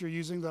Bibles, if you're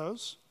using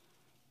those.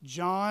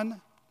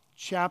 John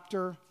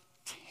chapter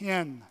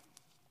 10.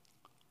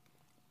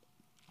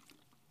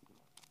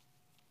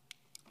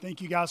 Thank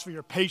you guys for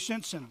your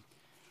patience and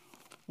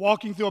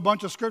walking through a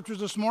bunch of scriptures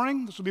this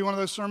morning. This will be one of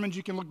those sermons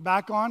you can look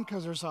back on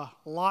because there's a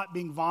lot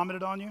being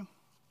vomited on you.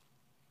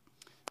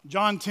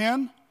 John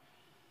 10.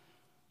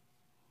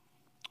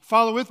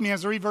 Follow with me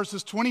as I read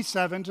verses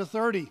 27 to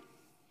 30.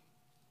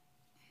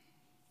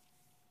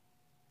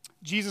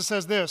 Jesus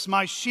says this,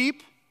 "My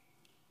sheep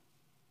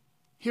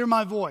hear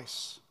my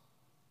voice,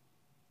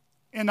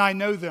 and I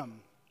know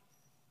them,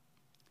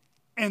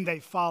 and they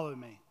follow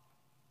me.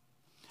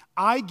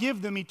 I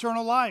give them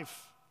eternal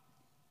life,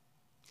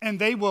 and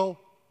they will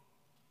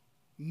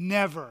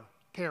never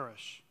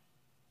perish,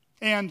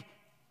 and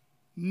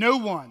no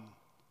one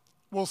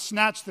will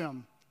snatch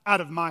them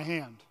out of my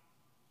hand.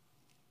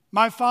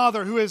 My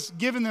Father, who has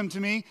given them to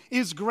me,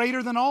 is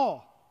greater than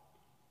all,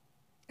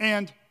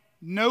 and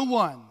no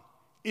one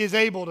is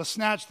able to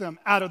snatch them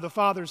out of the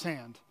Father's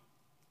hand.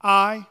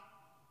 I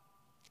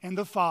and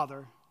the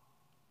Father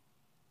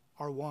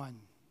are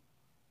one."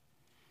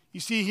 You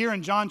see here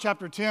in John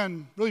chapter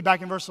 10, really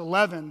back in verse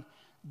 11,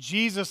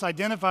 Jesus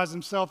identifies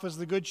himself as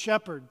the good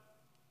shepherd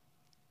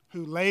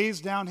who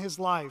lays down his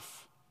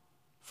life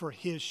for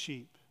his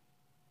sheep,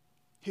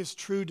 his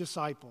true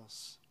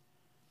disciples.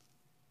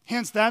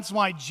 Hence, that's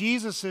why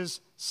Jesus'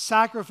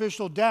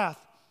 sacrificial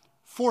death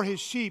for his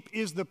sheep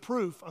is the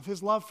proof of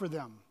his love for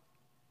them.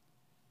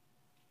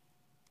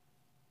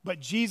 But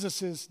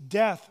Jesus'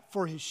 death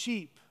for his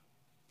sheep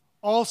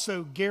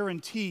also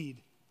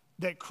guaranteed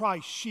that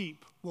Christ's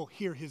sheep will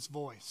hear his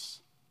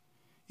voice.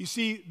 You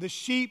see, the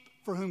sheep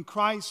for whom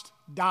Christ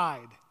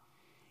died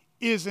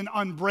is an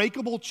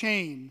unbreakable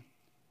chain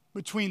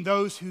between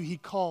those who he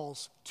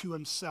calls to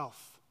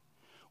himself.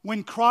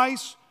 When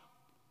Christ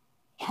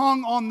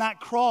hung on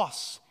that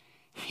cross,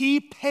 he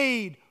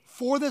paid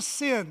for the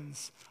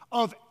sins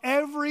of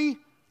every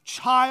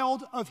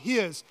child of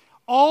his.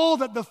 All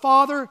that the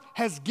Father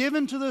has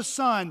given to the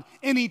Son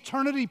in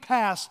eternity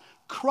past,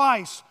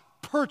 Christ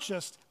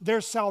purchased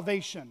their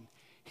salvation.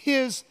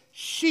 His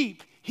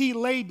sheep he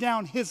laid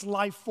down his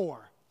life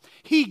for.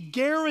 He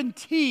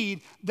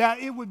guaranteed that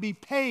it would be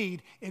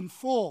paid in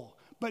full.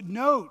 But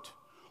note,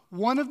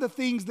 one of the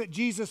things that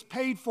Jesus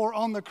paid for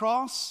on the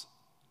cross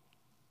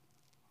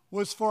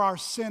was for our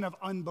sin of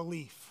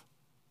unbelief.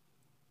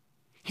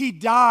 He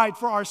died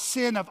for our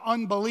sin of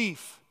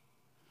unbelief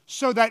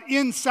so that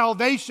in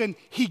salvation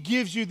he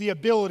gives you the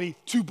ability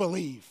to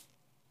believe.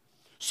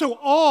 So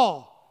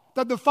all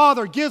that the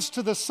Father gives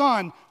to the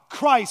Son,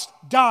 Christ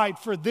died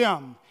for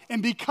them.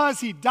 And because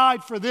he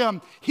died for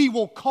them, he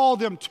will call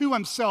them to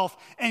himself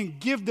and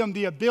give them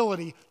the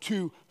ability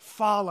to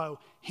follow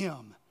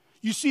him.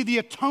 You see, the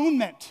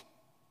atonement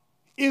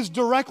is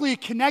directly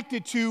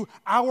connected to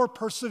our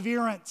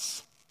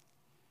perseverance.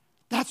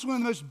 That's one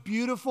of the most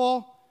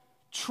beautiful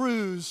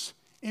truths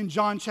in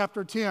John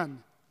chapter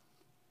 10.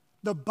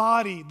 The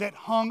body that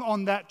hung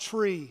on that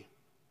tree,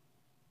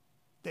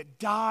 that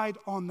died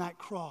on that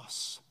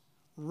cross,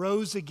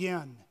 rose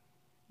again,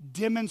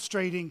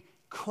 demonstrating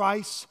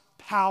Christ's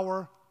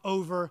power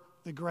over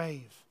the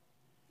grave.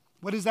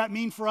 What does that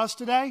mean for us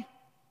today?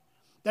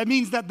 That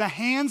means that the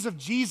hands of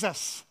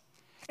Jesus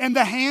and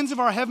the hands of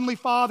our Heavenly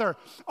Father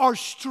are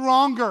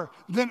stronger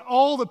than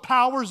all the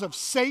powers of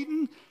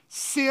Satan,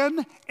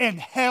 sin, and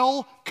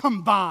hell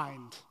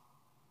combined.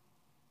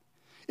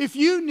 If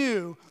you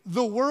knew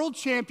the world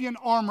champion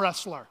arm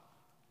wrestler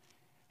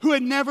who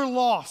had never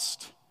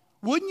lost,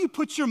 wouldn't you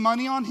put your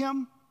money on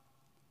him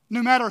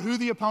no matter who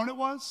the opponent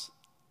was?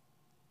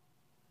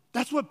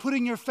 That's what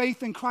putting your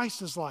faith in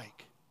Christ is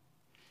like.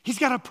 He's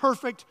got a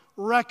perfect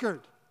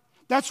record.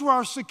 That's where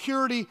our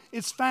security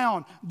is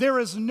found. There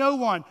is no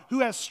one who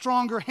has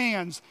stronger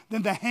hands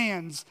than the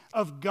hands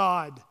of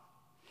God.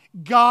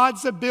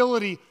 God's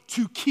ability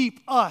to keep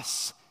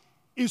us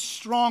is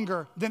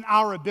stronger than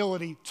our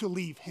ability to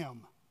leave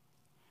him.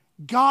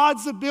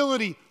 God's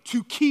ability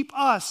to keep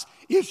us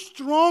is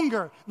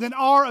stronger than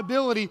our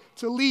ability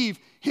to leave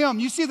him.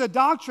 You see, the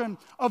doctrine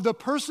of the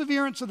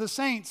perseverance of the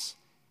saints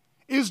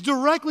is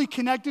directly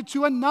connected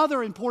to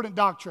another important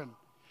doctrine,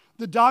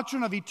 the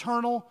doctrine of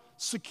eternal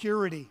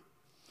security,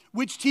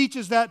 which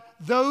teaches that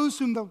those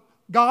whom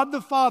God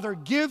the Father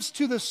gives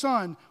to the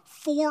Son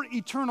for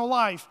eternal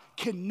life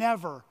can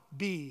never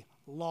be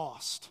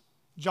lost.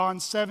 John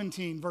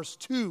 17, verse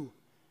 2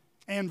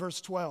 and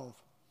verse 12.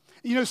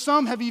 You know,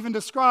 some have even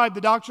described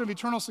the doctrine of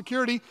eternal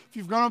security. If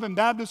you've grown up in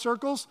Baptist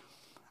circles,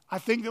 I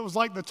think that was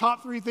like the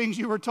top 3 things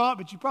you were taught,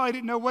 but you probably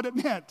didn't know what it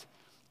meant.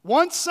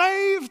 Once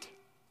saved,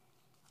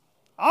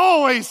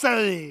 always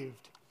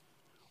saved.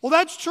 Well,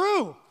 that's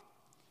true.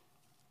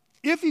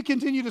 If you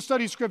continue to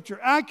study Scripture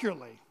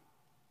accurately,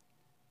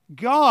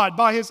 God,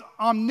 by his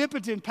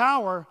omnipotent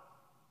power,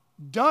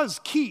 does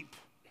keep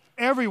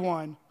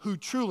everyone who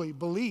truly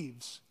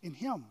believes in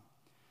him.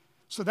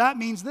 So that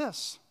means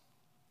this: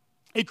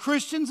 a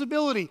Christian's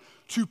ability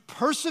to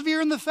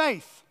persevere in the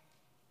faith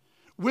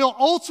will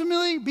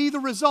ultimately be the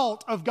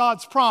result of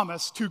God's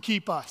promise to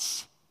keep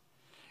us.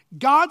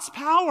 God's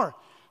power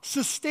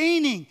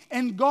sustaining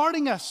and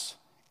guarding us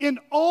in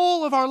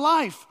all of our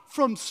life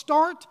from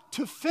start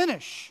to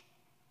finish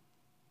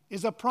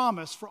is a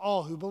promise for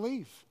all who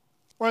believe.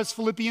 Or as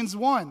Philippians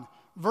 1,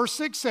 verse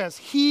 6 says,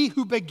 he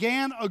who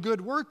began a good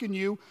work in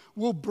you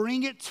will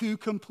bring it to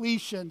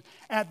completion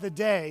at the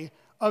day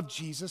of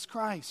Jesus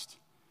Christ.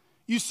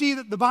 You see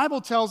that the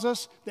Bible tells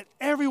us that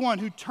everyone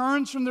who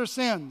turns from their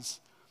sins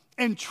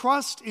and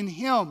trusts in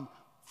him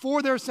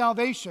for their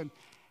salvation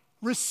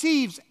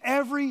receives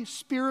every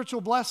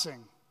spiritual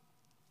blessing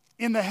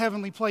in the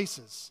heavenly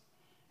places.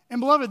 And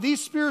beloved,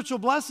 these spiritual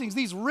blessings,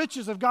 these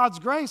riches of God's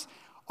grace,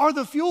 are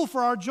the fuel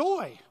for our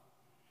joy.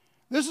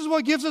 This is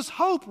what gives us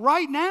hope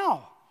right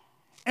now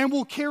and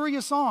will carry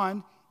us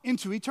on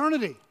into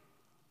eternity.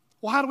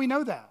 Well, how do we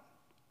know that?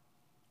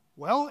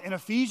 Well, in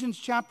Ephesians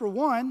chapter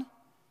 1,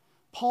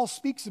 Paul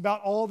speaks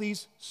about all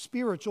these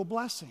spiritual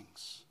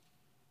blessings.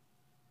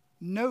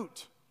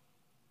 Note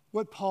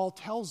what Paul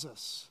tells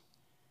us.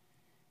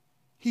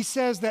 He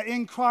says that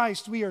in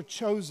Christ we are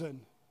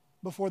chosen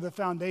before the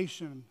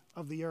foundation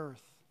of the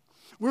earth.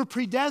 We're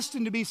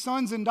predestined to be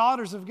sons and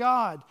daughters of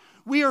God.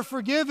 We are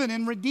forgiven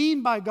and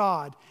redeemed by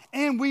God.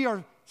 And we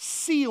are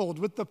sealed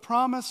with the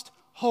promised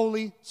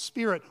Holy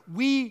Spirit.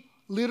 We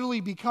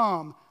literally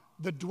become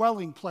the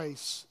dwelling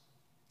place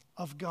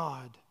of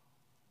God.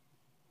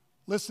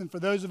 Listen, for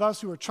those of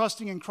us who are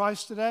trusting in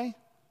Christ today,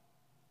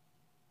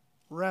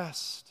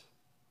 rest.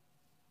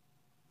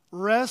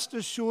 Rest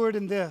assured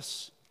in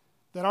this,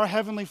 that our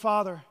Heavenly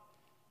Father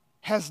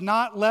has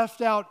not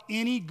left out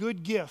any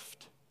good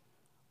gift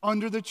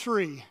under the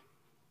tree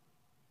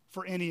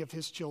for any of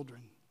his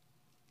children.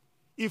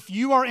 If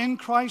you are in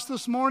Christ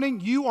this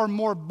morning, you are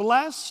more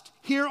blessed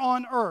here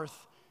on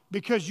earth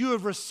because you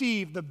have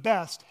received the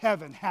best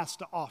heaven has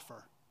to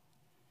offer.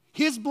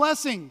 His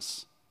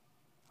blessings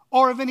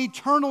are of an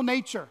eternal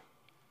nature.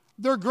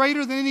 They're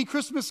greater than any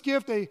Christmas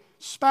gift a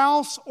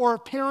spouse or a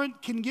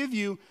parent can give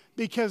you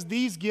because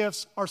these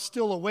gifts are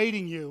still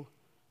awaiting you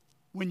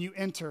when you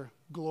enter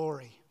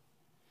glory.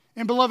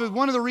 And beloved,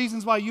 one of the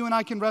reasons why you and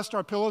I can rest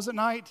our pillows at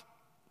night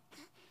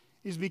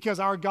is because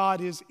our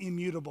God is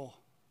immutable.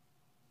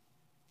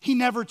 He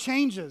never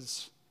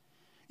changes.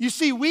 You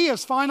see, we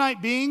as finite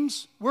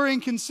beings, we're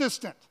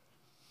inconsistent.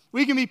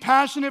 We can be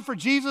passionate for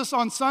Jesus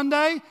on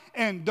Sunday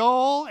and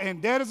dull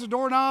and dead as a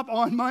doorknob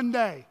on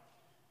Monday.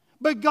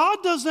 But God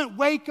doesn't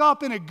wake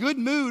up in a good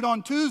mood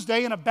on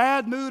Tuesday and a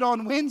bad mood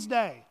on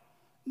Wednesday.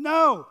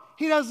 No,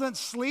 he doesn't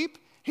sleep.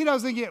 He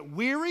doesn't get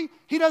weary.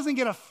 He doesn't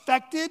get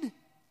affected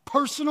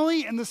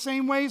personally in the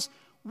same ways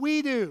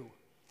we do.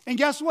 And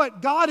guess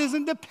what? God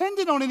isn't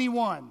dependent on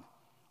anyone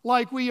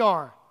like we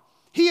are.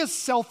 He is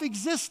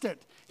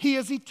self-existent. He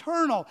is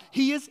eternal.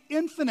 He is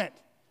infinite.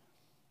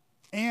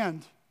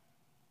 And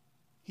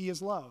he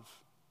is love.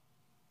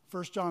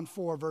 1 John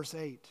 4, verse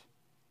 8.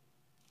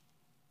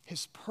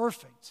 His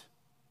perfect,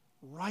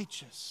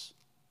 righteous,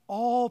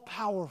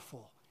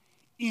 all-powerful,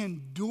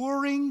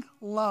 enduring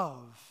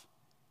love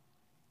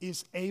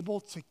is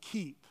able to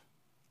keep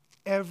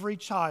every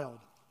child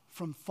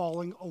from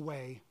falling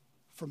away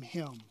from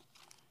him.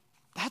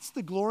 That's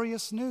the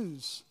glorious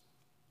news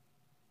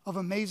of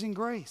amazing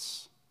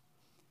grace.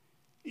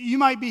 You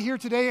might be here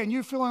today and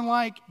you're feeling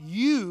like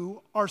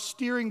you are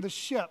steering the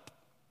ship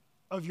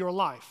of your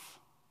life.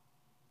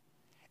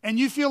 And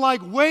you feel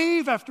like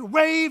wave after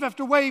wave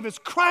after wave is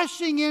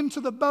crashing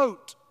into the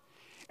boat.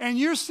 And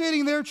you're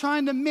sitting there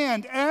trying to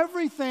mend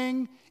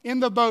everything in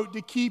the boat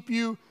to keep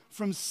you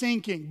from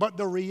sinking. But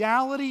the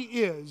reality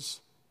is,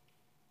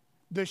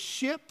 the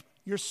ship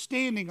you're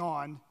standing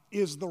on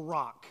is the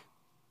rock.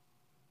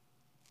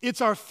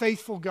 It's our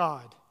faithful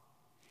God.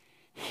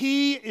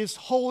 He is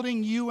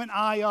holding you and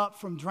I up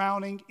from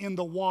drowning in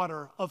the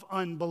water of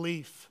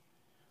unbelief.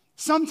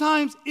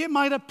 Sometimes it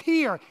might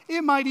appear,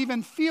 it might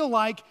even feel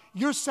like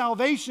your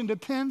salvation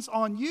depends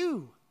on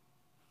you.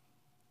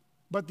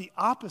 But the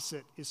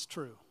opposite is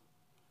true.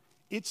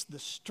 It's the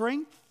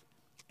strength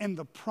and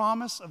the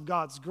promise of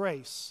God's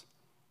grace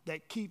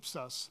that keeps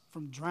us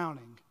from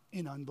drowning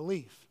in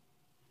unbelief.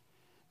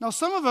 Now,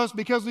 some of us,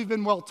 because we've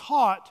been well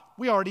taught,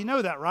 we already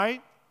know that,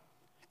 right?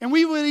 And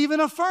we would even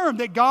affirm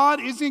that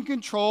God is in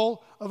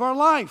control of our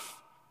life.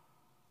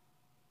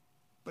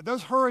 But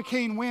those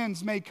hurricane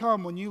winds may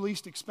come when you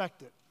least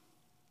expect it.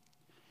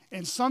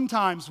 And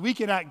sometimes we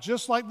can act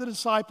just like the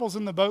disciples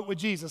in the boat with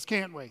Jesus,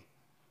 can't we?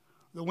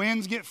 The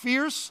winds get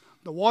fierce,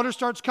 the water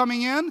starts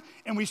coming in,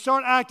 and we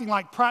start acting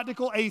like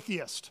practical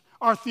atheists.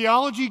 Our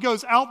theology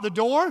goes out the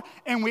door,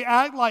 and we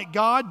act like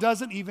God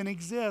doesn't even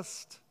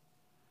exist.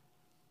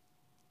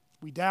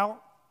 We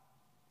doubt,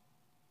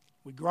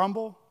 we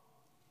grumble,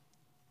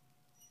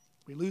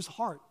 we lose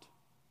heart.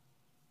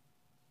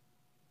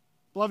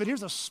 Beloved,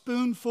 here's a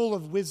spoonful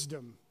of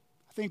wisdom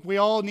I think we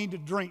all need to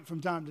drink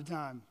from time to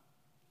time.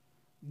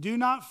 Do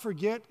not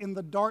forget in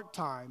the dark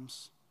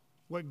times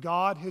what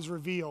God has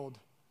revealed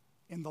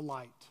in the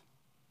light.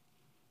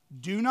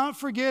 Do not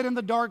forget in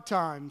the dark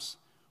times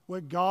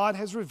what God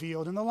has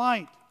revealed in the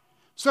light.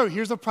 So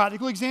here's a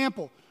practical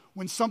example.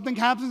 When something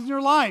happens in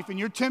your life and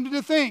you're tempted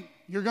to think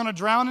you're going to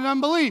drown in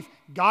unbelief,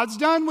 God's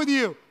done with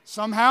you.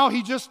 Somehow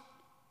he just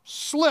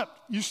slipped.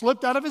 You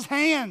slipped out of his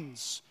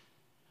hands.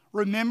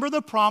 Remember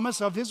the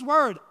promise of his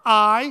word.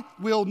 I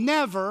will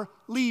never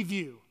leave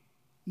you,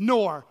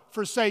 nor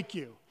forsake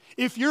you.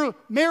 If you're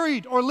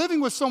married or living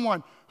with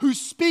someone who's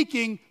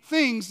speaking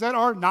things that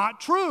are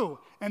not true,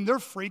 and they're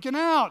freaking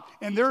out,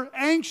 and they're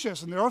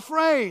anxious, and they're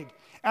afraid,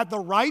 at the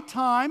right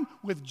time,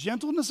 with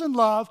gentleness and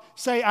love,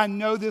 say, I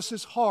know this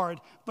is hard,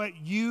 but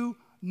you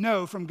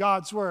know from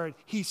God's word,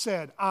 he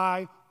said,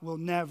 I will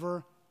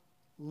never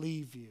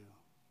leave you.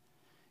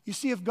 You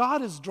see, if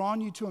God has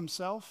drawn you to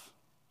himself,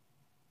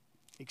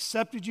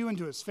 accepted you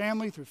into his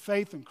family through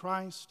faith in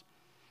Christ,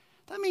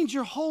 that means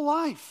your whole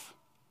life,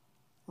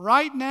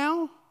 right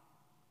now,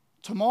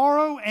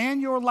 tomorrow,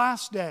 and your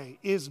last day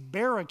is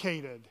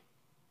barricaded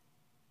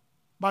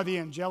by the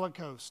angelic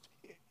host.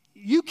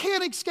 You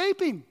can't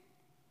escape him.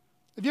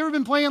 Have you ever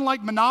been playing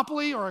like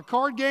Monopoly or a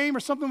card game or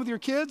something with your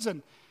kids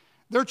and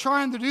they're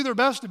trying to do their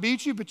best to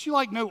beat you, but you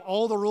know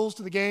all the rules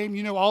to the game,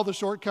 you know all the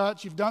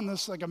shortcuts, you've done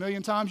this like a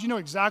million times, you know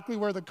exactly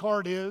where the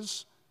card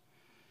is.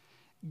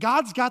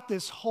 God's got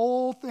this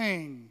whole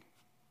thing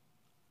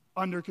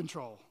under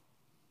control.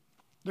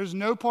 There's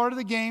no part of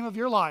the game of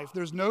your life,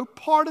 there's no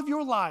part of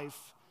your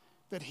life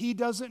that he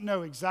doesn't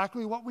know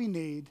exactly what we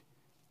need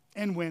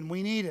and when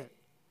we need it.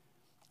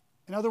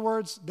 In other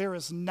words, there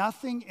is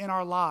nothing in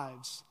our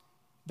lives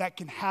that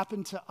can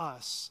happen to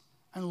us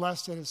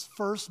unless it has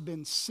first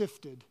been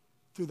sifted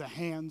through the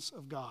hands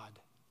of God.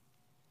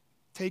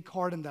 Take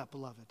heart in that,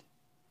 beloved.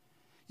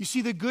 You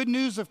see, the good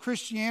news of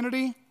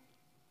Christianity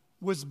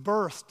was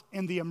birthed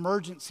in the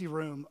emergency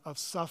room of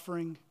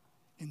suffering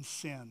and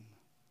sin.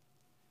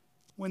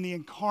 When the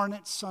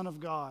incarnate Son of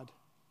God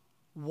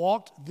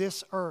walked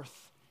this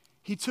earth,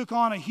 he took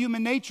on a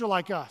human nature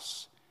like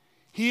us.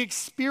 He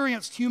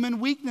experienced human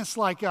weakness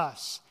like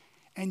us,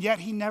 and yet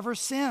he never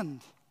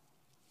sinned.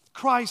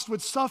 Christ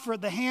would suffer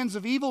at the hands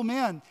of evil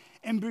men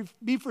and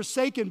be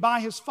forsaken by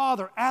his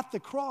Father at the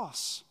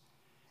cross.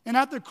 And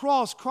at the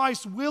cross,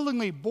 Christ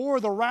willingly bore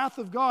the wrath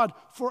of God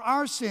for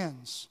our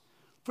sins,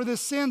 for the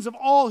sins of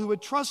all who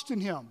would trust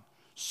in him,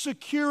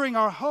 securing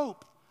our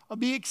hope of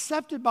being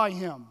accepted by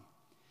him.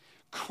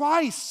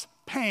 Christ's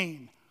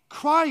pain,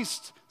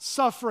 Christ's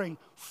suffering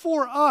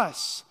for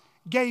us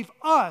gave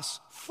us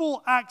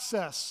full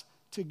access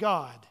to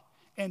God.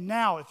 And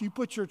now, if you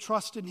put your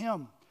trust in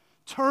him,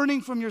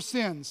 turning from your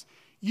sins,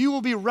 you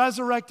will be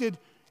resurrected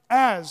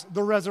as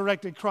the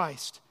resurrected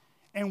Christ,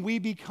 and we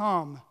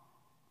become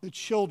the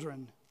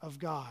children of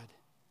God.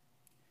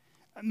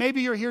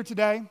 Maybe you're here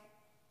today,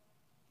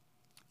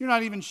 you're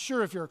not even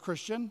sure if you're a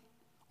Christian,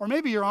 or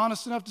maybe you're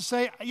honest enough to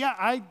say, yeah,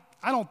 I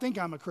don't think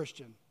I'm a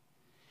Christian.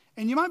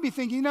 And you might be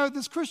thinking,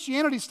 this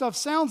Christianity stuff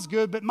sounds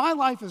good, but my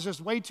life is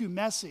just way too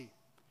messy,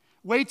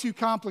 way too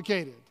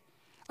complicated.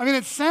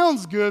 It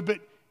sounds good, but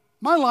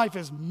my life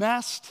is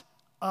messed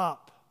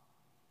up.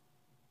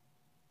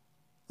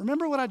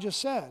 Remember what I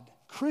just said.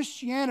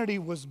 Christianity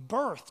was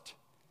birthed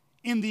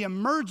in the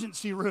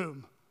emergency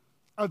room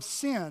of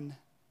sin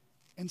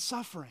and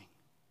suffering.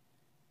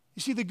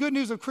 You see, the good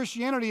news of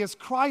Christianity is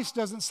Christ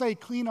doesn't say,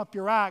 clean up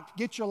your act,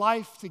 get your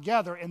life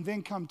together, and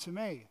then come to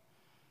me.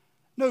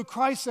 No,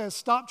 Christ says,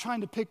 stop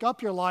trying to pick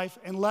up your life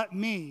and let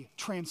me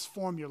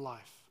transform your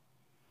life.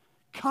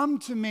 Come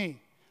to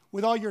me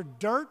with all your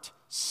dirt,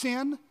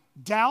 sin,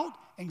 doubt,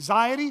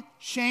 anxiety,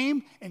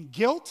 shame, and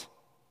guilt,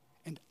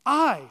 and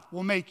I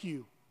will make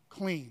you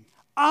clean.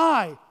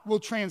 I will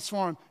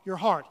transform your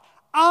heart.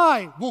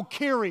 I will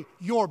carry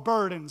your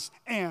burdens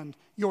and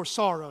your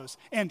sorrows,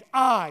 and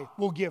I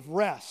will give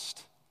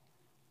rest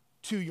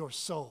to your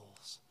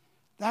souls.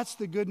 That's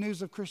the good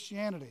news of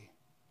Christianity.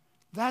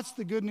 That's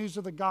the good news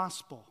of the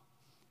gospel.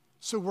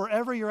 So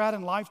wherever you're at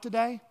in life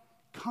today,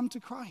 come to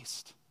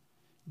Christ.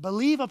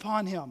 Believe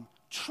upon him.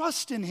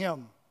 Trust in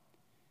him.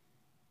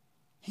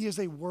 He is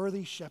a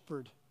worthy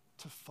shepherd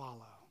to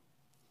follow.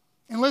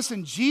 And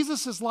listen,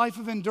 Jesus' life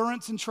of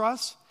endurance and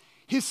trust,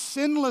 his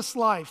sinless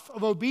life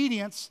of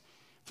obedience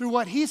through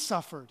what he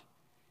suffered,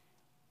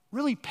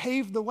 really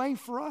paved the way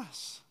for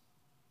us.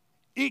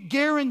 It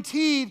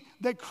guaranteed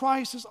that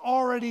Christ has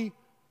already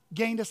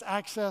gained us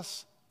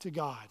access to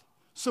God.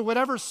 So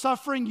whatever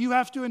suffering you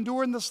have to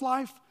endure in this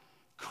life,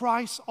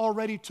 Christ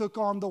already took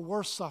on the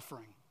worst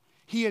suffering.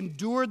 He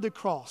endured the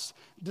cross,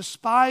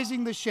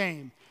 despising the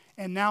shame,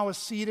 and now is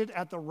seated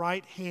at the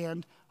right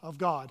hand of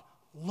God.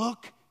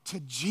 Look to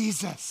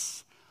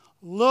Jesus.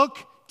 Look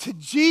to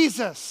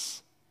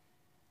Jesus,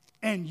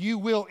 and you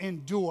will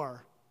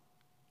endure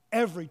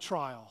every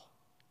trial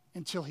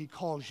until he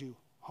calls you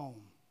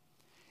home.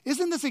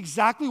 Isn't this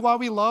exactly why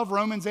we love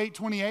Romans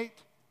 8:28?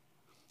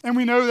 And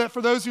we know that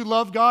for those who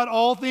love God,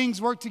 all things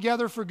work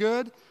together for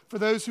good, for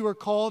those who are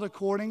called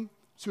according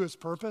to his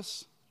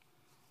purpose.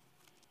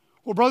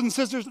 Well, brothers and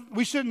sisters,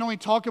 we shouldn't only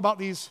talk about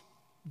these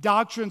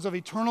doctrines of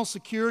eternal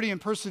security and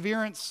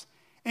perseverance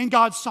and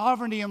God's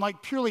sovereignty in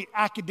like purely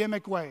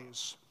academic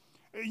ways.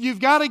 You've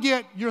got to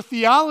get your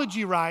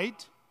theology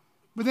right,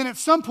 but then at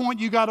some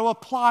point you've got to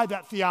apply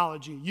that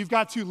theology. You've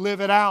got to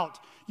live it out.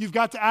 You've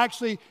got to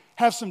actually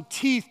have some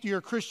teeth to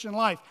your Christian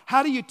life.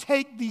 How do you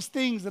take these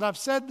things that I've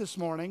said this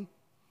morning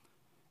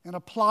and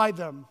apply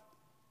them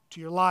to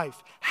your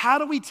life? How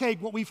do we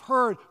take what we've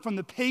heard from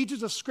the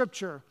pages of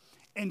Scripture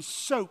and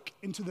soak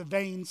into the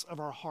veins of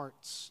our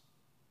hearts?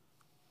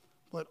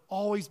 Well, it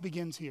always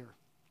begins here.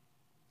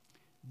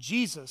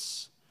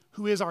 Jesus,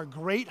 who is our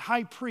great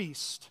high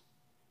priest,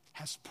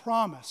 has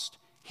promised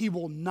he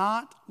will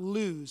not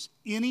lose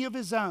any of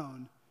his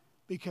own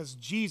because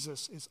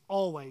Jesus is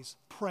always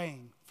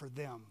praying for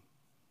them.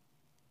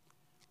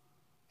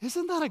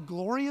 Isn't that a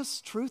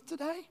glorious truth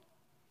today?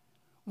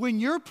 When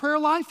your prayer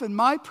life and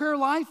my prayer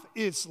life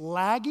is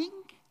lagging,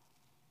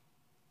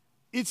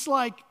 it's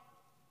like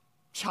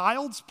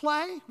child's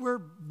play. We're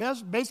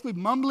basically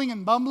mumbling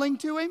and bumbling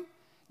to him.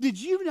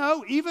 Did you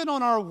know even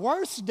on our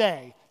worst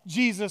day,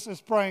 Jesus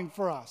is praying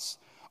for us?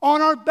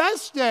 On our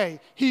best day,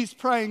 he's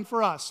praying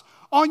for us.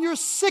 On your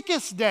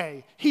sickest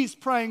day, he's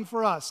praying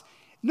for us.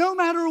 No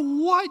matter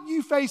what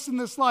you face in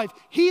this life,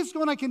 he's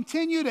going to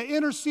continue to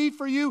intercede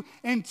for you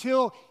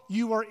until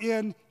you are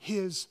in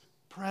his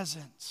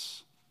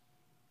presence.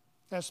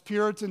 As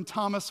Puritan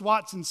Thomas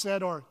Watson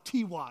said, or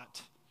T.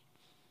 Watt,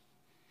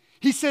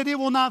 he said, it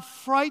will not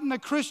frighten a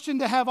Christian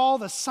to have all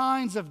the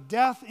signs of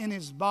death in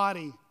his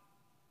body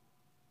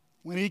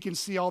when he can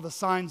see all the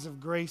signs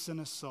of grace in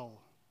his soul.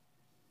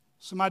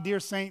 So my dear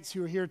saints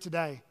who are here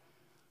today,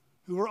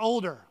 who are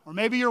older, or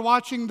maybe you're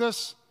watching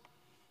this,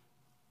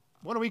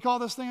 what do we call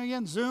this thing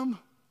again? Zoom?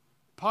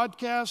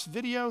 Podcast,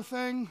 video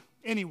thing?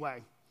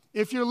 Anyway,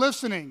 if you're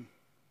listening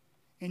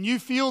and you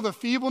feel the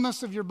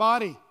feebleness of your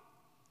body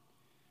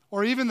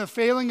or even the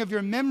failing of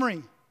your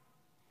memory,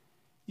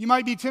 you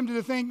might be tempted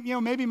to think,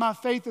 maybe my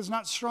faith is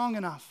not strong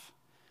enough.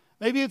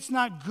 Maybe it's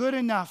not good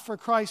enough for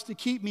Christ to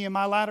keep me in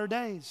my latter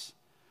days.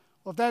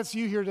 Well, if that's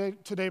you here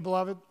today,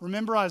 beloved,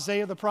 remember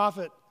Isaiah the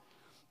prophet.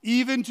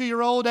 Even to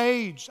your old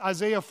age,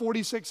 Isaiah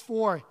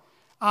 46:4,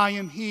 I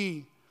am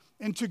he,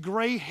 and to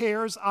gray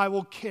hairs I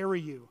will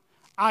carry you.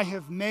 I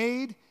have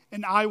made,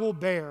 and I will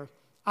bear.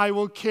 I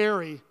will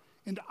carry,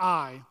 and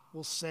I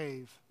will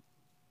save.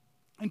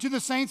 And to the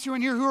saints who are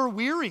in here who are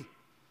weary,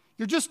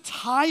 you're just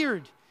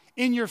tired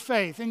in your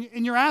faith,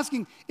 and you're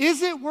asking,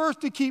 is it worth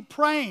to keep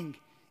praying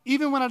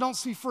even when I don't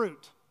see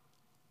fruit?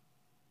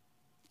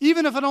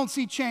 Even if I don't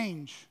see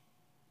change?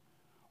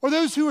 Or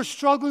those who are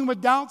struggling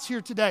with doubts here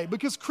today,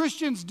 because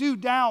Christians do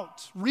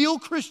doubt. Real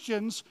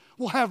Christians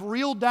will have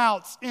real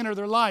doubts enter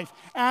their life,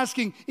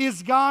 asking,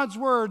 is God's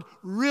word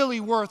really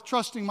worth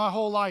trusting my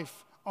whole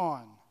life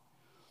on?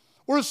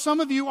 Or some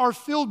of you are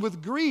filled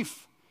with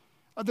grief.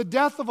 The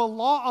death of a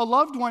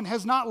loved one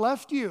has not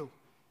left you.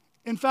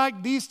 In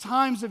fact, these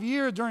times of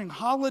year during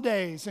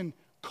holidays and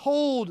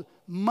cold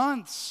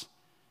months,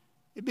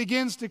 it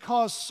begins to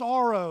cause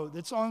sorrow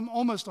that's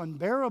almost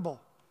unbearable.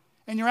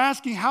 And you're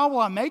asking, how will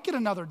I make it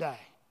another day?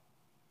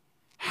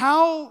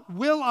 How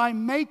will I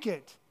make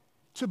it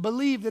to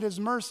believe that His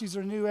mercies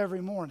are new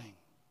every morning?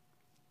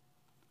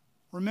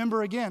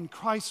 Remember again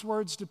Christ's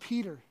words to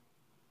Peter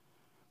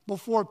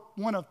before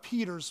one of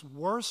Peter's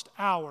worst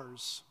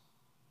hours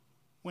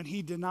when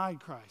he denied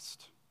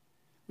Christ.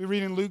 We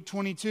read in Luke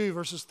 22,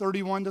 verses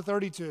 31 to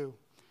 32.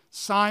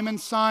 Simon,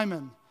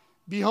 Simon,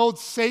 behold,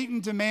 Satan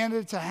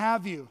demanded to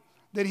have you,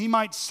 that he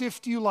might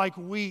sift you like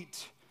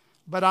wheat.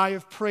 But I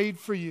have prayed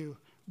for you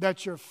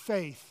that your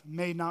faith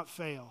may not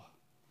fail.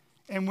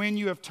 And when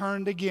you have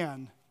turned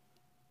again,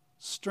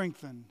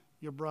 strengthen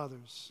your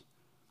brothers.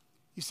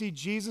 You see,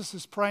 Jesus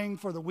is praying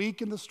for the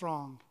weak and the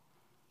strong.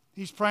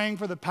 He's praying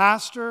for the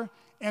pastor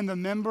and the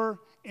member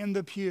in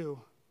the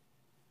pew.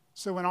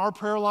 So when our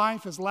prayer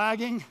life is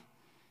lagging,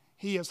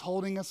 He is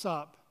holding us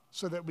up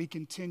so that we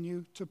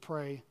continue to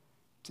pray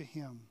to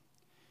Him.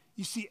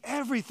 You see,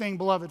 everything,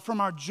 beloved,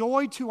 from our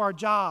joy to our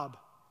job,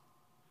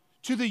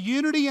 to the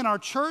unity in our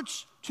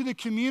church, to the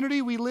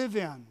community we live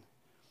in,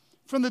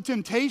 from the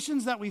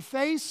temptations that we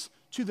face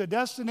to the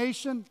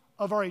destination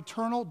of our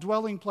eternal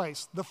dwelling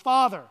place. The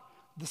Father,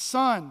 the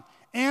Son,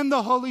 and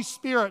the Holy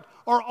Spirit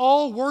are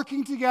all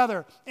working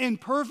together in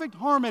perfect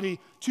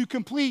harmony to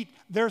complete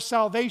their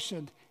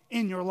salvation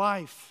in your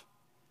life.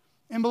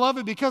 And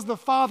beloved, because the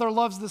Father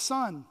loves the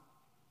Son,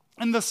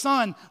 and the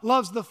Son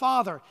loves the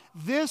Father,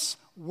 this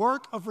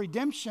work of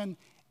redemption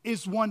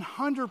is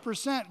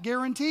 100%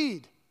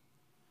 guaranteed.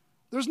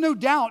 There's no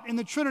doubt in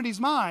the Trinity's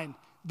mind.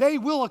 They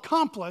will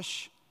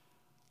accomplish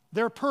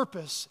their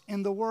purpose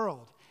in the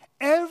world.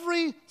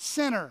 Every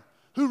sinner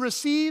who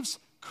receives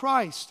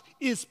Christ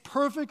is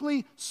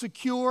perfectly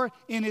secure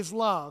in His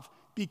love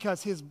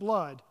because His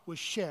blood was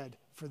shed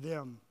for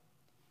them.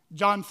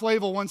 John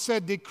Flavel once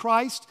said, did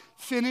Christ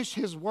finish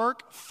His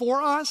work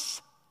for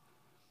us?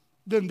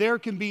 Then there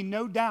can be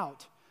no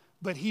doubt,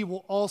 but He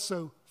will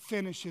also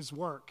finish His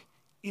work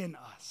in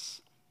us.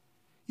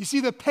 You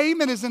see, the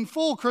payment is in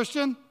full,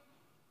 Christian.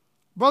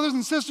 Brothers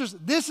and sisters,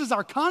 this is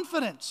our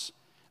confidence.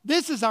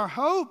 This is our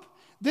hope.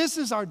 This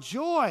is our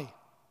joy.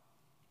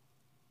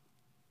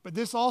 But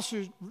this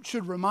also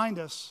should remind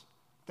us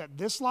that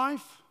this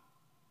life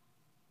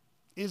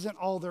isn't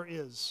all there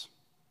is.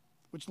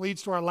 Which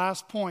leads to our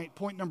last point,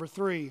 point number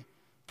 3.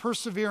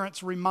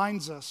 Perseverance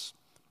reminds us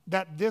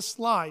that this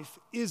life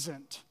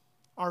isn't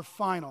our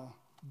final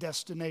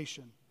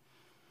destination.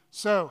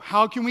 So,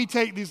 how can we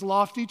take these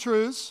lofty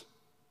truths?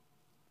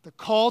 The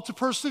call to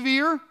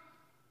persevere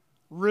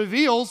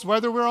reveals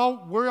whether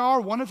we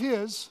are one of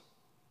His.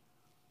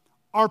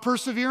 Our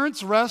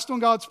perseverance rests on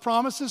God's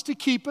promises to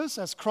keep us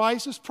as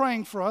Christ is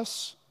praying for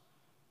us.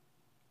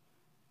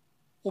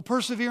 Well,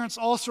 perseverance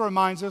also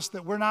reminds us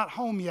that we're not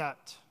home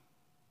yet.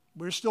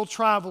 We're still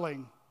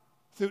traveling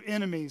through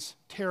enemy's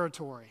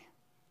territory.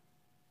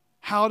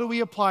 How do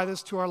we apply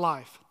this to our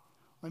life?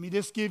 Let me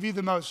just give you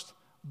the most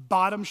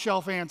bottom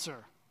shelf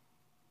answer.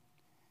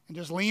 And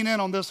just lean in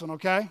on this one,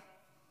 okay?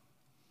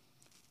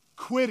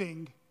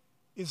 Quitting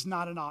is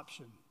not an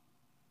option.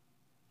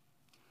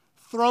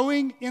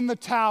 Throwing in the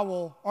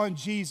towel on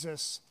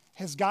Jesus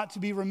has got to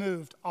be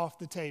removed off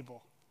the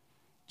table.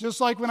 Just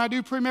like when I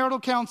do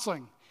premarital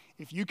counseling,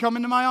 if you come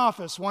into my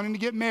office wanting to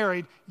get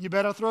married, you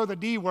better throw the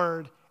D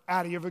word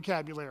out of your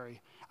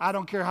vocabulary. I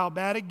don't care how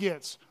bad it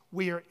gets.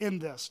 We are in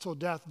this till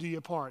death do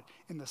you part.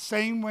 And the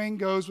same way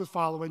goes with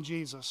following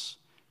Jesus.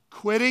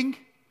 Quitting,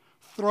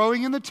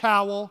 throwing in the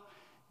towel,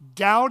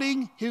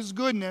 doubting His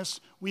goodness,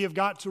 we have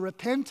got to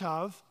repent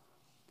of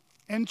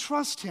and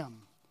trust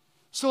Him.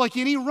 So like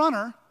any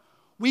runner,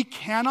 we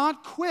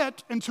cannot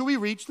quit until we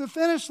reach the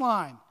finish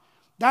line.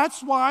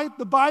 That's why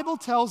the Bible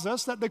tells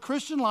us that the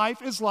Christian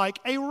life is like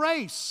a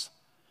race,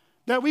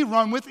 that we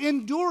run with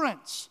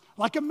endurance,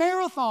 like a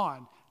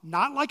marathon,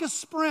 not like a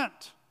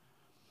sprint.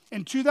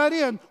 And to that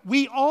end,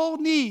 we all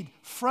need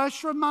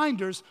fresh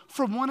reminders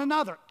from one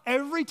another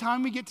every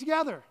time we get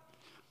together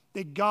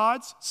that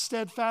God's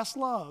steadfast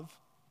love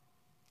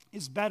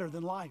is better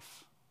than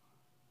life.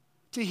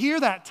 To hear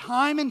that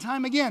time and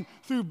time again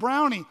through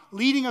Brownie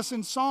leading us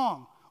in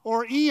song,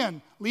 or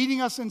Ian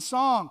leading us in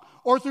song,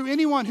 or through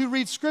anyone who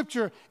reads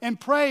Scripture and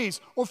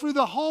prays, or through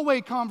the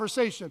hallway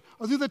conversation,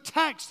 or through the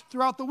text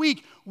throughout the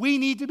week, we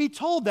need to be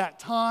told that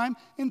time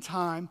and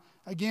time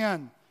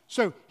again.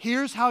 So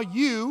here's how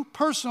you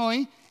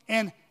personally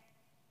and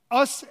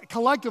us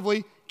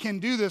collectively can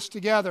do this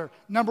together.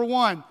 Number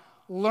 1,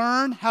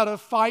 learn how to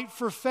fight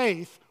for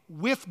faith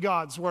with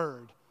God's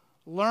Word.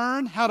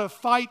 Learn how to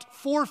fight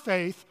for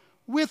faith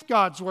with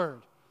God's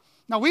Word.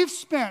 Now, we've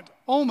spent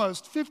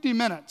almost 50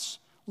 minutes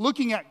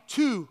looking at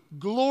two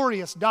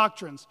glorious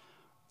doctrines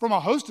from a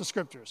host of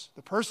scriptures,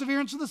 the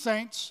perseverance of the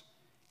saints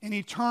and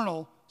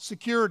eternal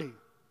security.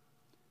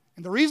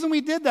 And the reason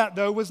we did that,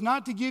 though, was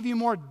not to give you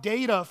more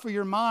data for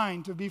your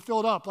mind to be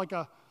filled up like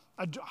a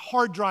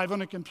hard drive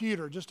on a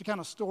computer just to kind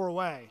of store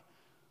away.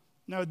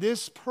 No,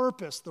 this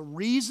purpose, the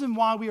reason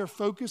why we are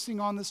focusing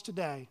on this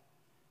today,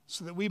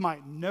 so that we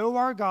might know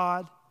our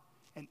God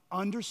and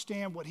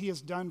understand what He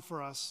has done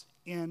for us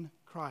in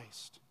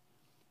Christ.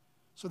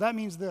 So that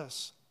means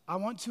this. I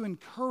want to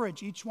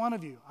encourage each one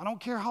of you. I don't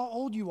care how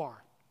old you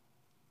are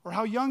or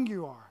how young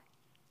you are.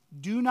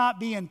 Do not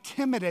be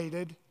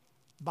intimidated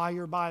by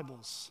your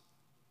Bibles.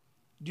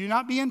 Do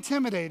not be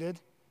intimidated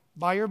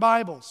by your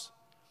Bibles.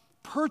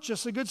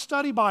 Purchase a good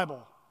study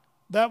Bible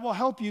that will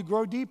help you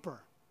grow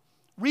deeper.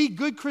 Read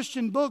good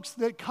Christian books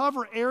that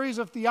cover areas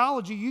of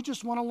theology you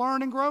just want to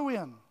learn and grow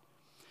in.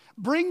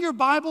 Bring your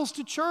Bibles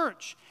to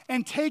church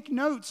and take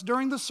notes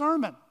during the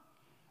sermon.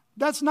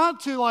 That's not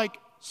to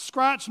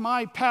scratch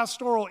my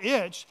pastoral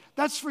itch.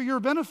 That's for your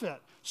benefit,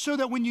 so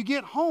that when you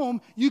get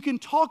home, you can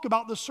talk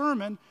about the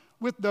sermon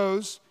with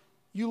those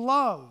you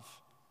love.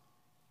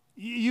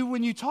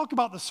 When you talk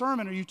about the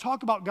sermon or you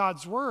talk about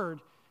God's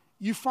Word,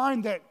 you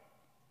find that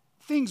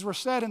things were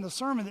said in the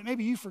sermon that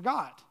maybe you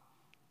forgot,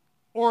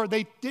 or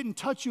they didn't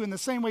touch you in the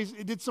same way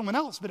it did someone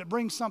else, but it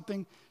brings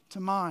something to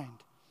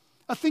mind.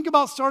 Think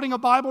about starting a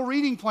Bible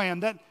reading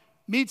plan that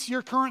meets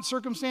your current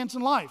circumstance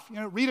in life.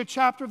 Read a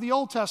chapter of the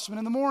Old Testament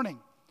in the morning.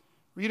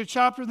 Read a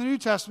chapter of the New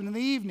Testament in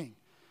the evening.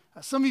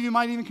 Some of you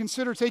might even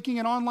consider taking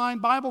an online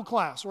Bible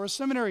class or a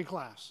seminary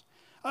class.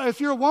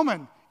 If you're a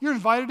woman, you're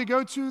invited to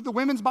go to the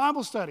women's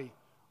Bible study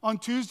on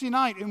Tuesday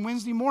night and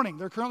Wednesday morning.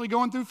 They're currently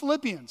going through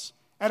Philippians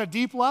at a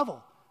deep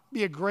level. It'd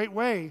be a great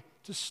way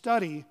to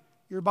study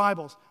your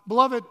Bibles.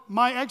 Beloved,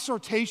 my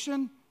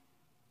exhortation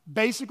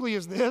basically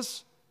is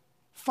this: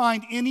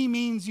 find any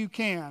means you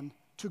can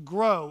to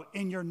grow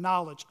in your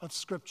knowledge of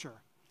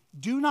Scripture.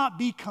 Do not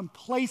be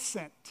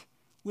complacent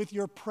with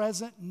your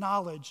present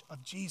knowledge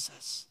of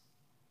Jesus.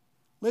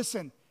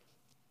 Listen,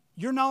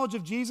 your knowledge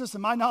of Jesus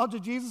and my knowledge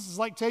of Jesus is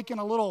like taking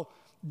a little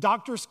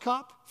doctor's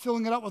cup,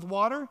 filling it up with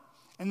water,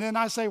 and then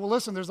I say, well,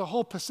 listen, there's a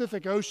whole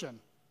Pacific Ocean.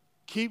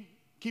 Keep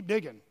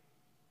digging,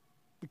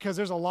 because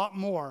there's a lot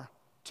more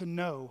to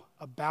know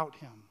about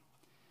Him.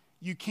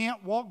 You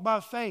can't walk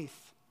by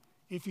faith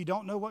if you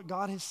don't know what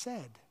God has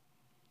said.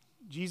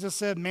 Jesus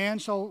said, man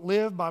shall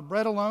live by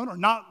bread alone, or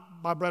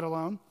not by bread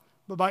alone,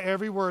 but by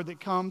every word that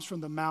comes from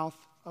the mouth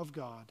of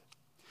God.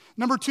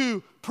 Number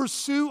 2,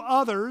 pursue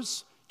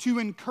others to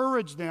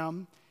encourage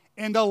them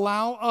and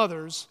allow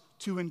others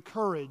to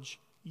encourage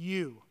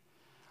you.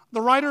 The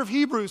writer of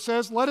Hebrews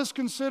says, let us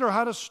consider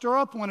how to stir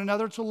up one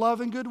another to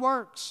love and good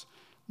works,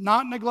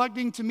 not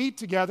neglecting to meet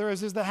together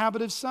as is the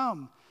habit of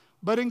some,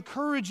 but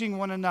encouraging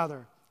one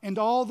another, and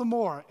all the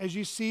more as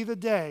you see the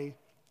day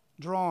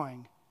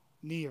drawing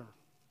near.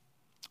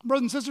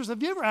 Brothers and sisters,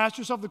 have you ever asked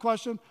yourself the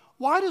question,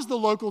 why does the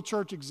local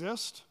church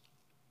exist?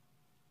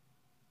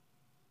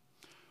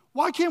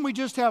 Why can't we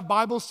just have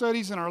Bible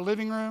studies in our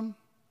living room?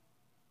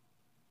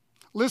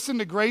 Listen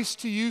to Grace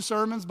to You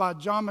sermons by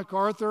John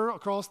MacArthur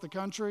across the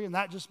country, and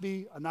that just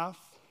be enough?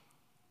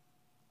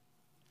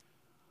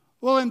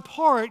 Well, in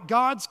part,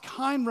 God's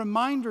kind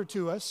reminder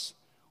to us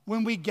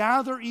when we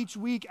gather each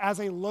week as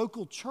a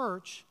local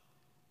church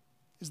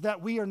is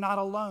that we are not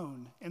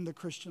alone in the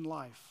Christian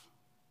life.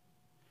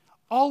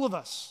 All of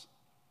us,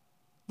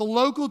 the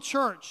local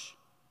church,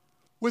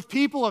 with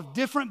people of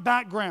different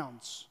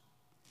backgrounds,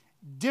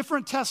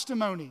 different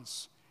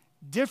testimonies,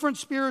 different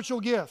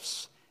spiritual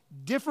gifts,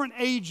 different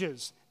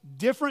ages,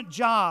 different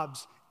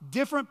jobs,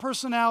 different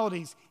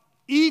personalities,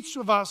 each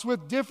of us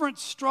with different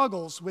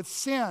struggles with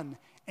sin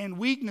and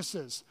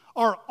weaknesses,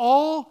 are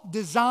all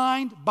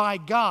designed by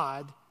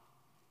God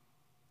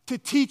to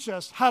teach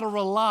us how to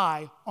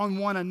rely on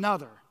one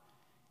another.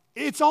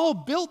 It's all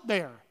built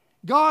there.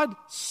 God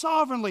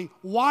sovereignly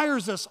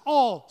wires us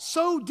all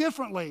so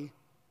differently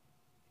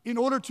in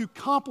order to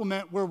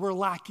complement where we're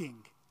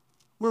lacking,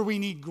 where we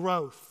need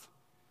growth.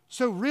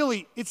 So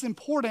really, it's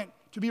important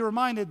to be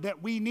reminded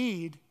that we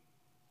need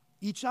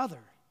each other.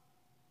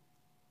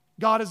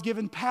 God has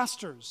given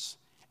pastors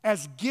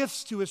as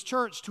gifts to His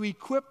church to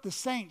equip the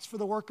saints for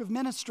the work of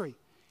ministry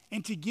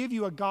and to give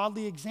you a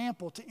godly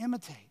example to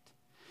imitate.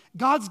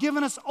 God's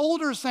given us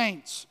older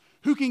saints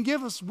who can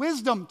give us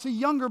wisdom to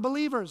younger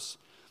believers.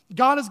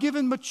 God has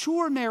given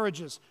mature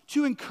marriages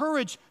to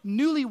encourage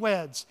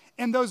newlyweds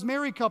and those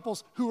married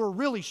couples who are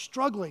really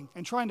struggling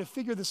and trying to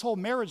figure this whole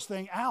marriage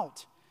thing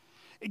out.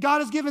 God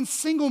has given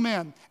single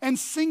men and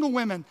single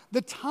women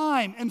the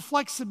time and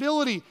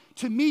flexibility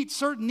to meet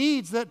certain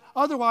needs that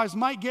otherwise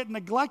might get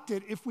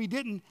neglected if we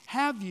didn't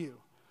have you.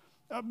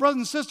 Brothers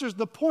and sisters,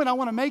 the point I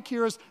want to make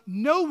here is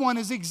no one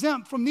is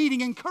exempt from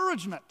needing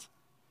encouragement,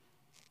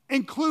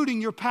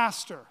 including your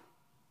pastor.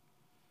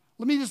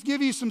 Let me just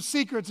give you some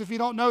secrets if you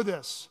don't know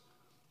this.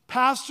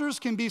 Pastors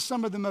can be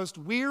some of the most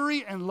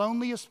weary and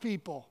loneliest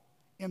people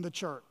in the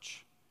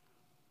church.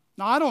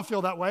 Now, I don't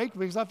feel that way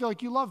because I feel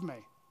like you love me.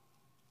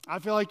 I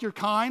feel like you're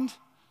kind.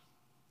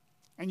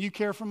 and you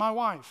care for my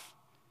wife.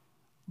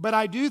 But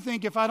I do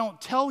think if I don't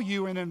tell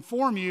you and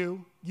inform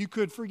you, you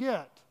could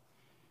forget.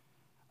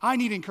 I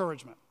need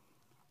encouragement.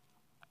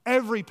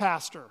 Every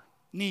pastor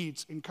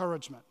needs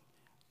encouragement.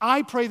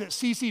 I pray that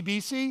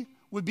CCBC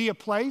would be a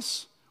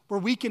place where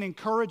we can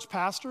encourage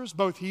pastors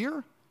both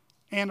here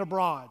and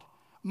abroad.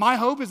 My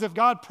hope is if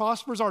God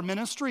prospers our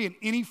ministry in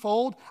any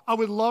fold, I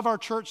would love our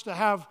church to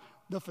have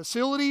the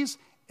facilities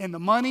and the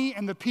money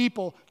and the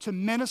people to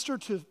minister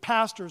to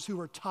pastors who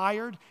are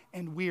tired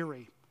and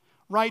weary.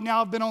 Right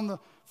now, I've been on the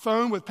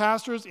phone with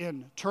pastors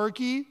in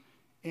Turkey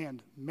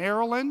and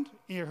Maryland,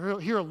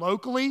 here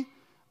locally,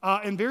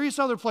 and various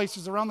other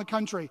places around the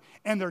country,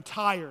 and they're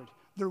tired,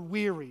 they're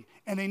weary,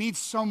 and they need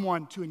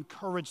someone to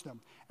encourage them.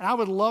 And I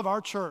would love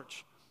our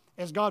church,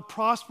 as God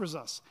prospers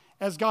us,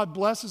 as God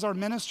blesses our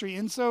ministry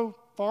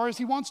insofar as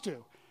He wants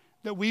to,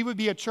 that we would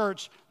be a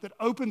church that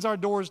opens our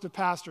doors to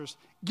pastors,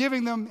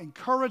 giving them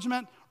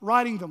encouragement,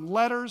 writing them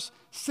letters,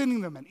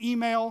 sending them an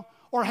email,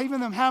 or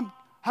having them have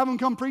them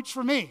come preach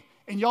for me.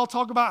 And y'all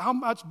talk about how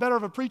much better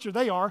of a preacher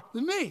they are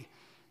than me.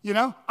 You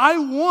know, I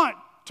want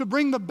to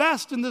bring the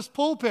best in this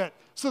pulpit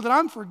so that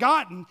I'm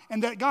forgotten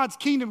and that God's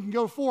kingdom can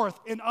go forth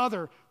in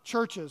other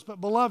churches. But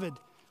beloved,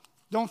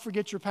 don't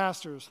forget your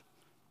pastors.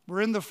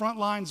 We're in the front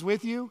lines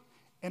with you,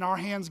 and our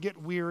hands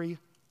get weary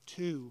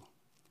too.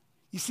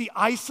 You see,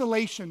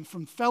 isolation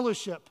from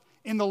fellowship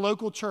in the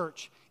local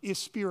church is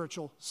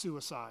spiritual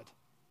suicide.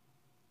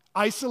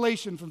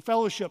 Isolation from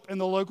fellowship in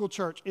the local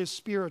church is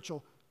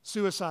spiritual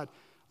suicide.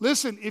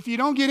 Listen, if you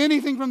don't get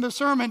anything from the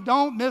sermon,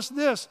 don't miss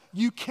this.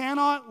 You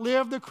cannot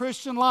live the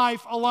Christian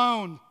life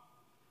alone.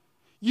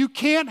 You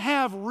can't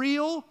have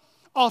real,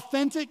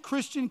 authentic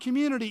Christian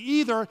community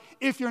either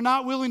if you're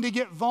not willing to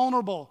get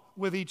vulnerable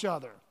with each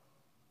other.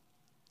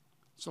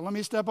 So let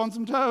me step on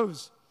some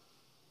toes.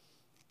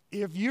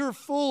 If you're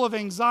full of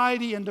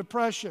anxiety and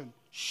depression,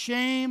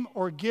 shame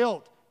or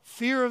guilt,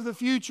 fear of the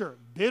future,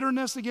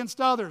 bitterness against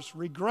others,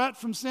 regret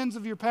from sins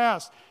of your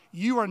past,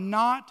 you are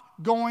not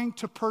going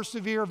to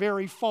persevere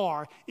very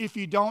far if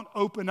you don't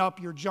open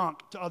up your junk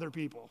to other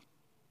people.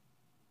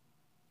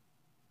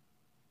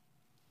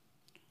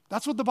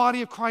 That's what the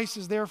body of Christ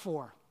is there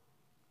for.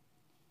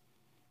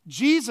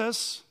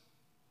 Jesus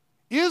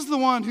is the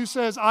one who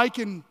says, I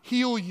can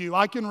heal you,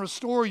 I can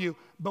restore you,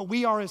 but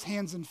we are His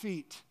hands and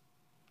feet.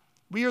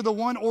 We are the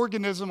one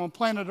organism on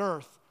planet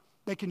Earth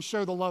that can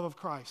show the love of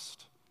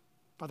Christ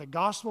by the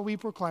gospel we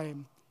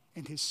proclaim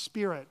and His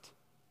Spirit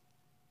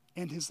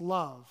and His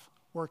love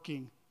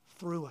working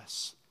through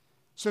us.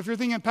 So if you're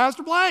thinking,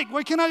 Pastor Blake,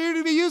 what can I do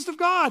to be used of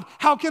God?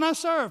 How can I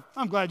serve?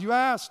 I'm glad you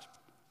asked.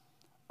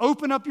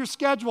 Open up your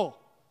schedule.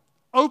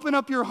 Open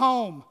up your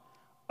home.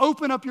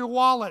 Open up your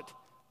wallet.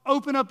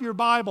 Open up your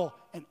Bible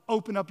and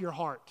open up your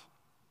heart.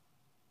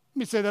 Let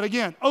me say that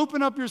again.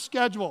 Open up your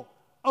schedule.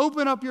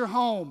 Open up your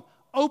home.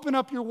 Open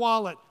up your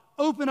wallet.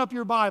 Open up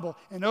your Bible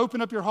and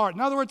open up your heart.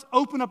 In other words,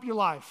 open up your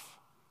life.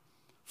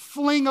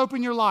 Fling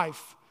open your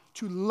life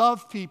to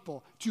love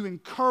people, to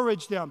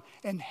encourage them,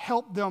 and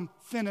help them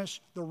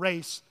finish the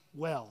race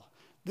well.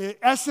 The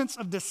essence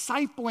of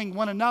discipling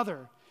one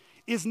another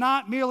is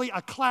not merely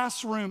a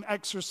classroom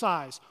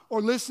exercise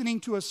or listening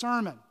to a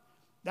sermon.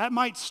 That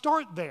might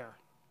start there.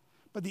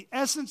 But the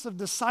essence of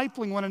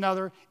discipling one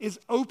another is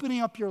opening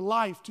up your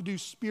life to do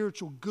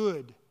spiritual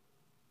good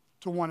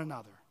to one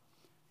another.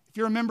 If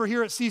you're a member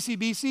here at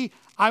CCBC,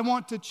 I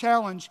want to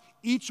challenge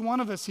each one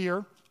of us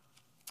here.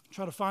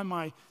 Try to find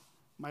my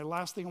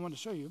last thing I want to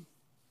show you.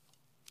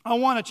 I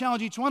want to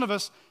challenge each one of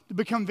us to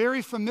become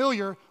very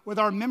familiar with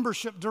our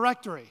membership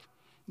directory.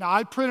 Now,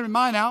 I printed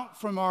mine out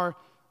from our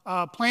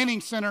Planning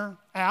Center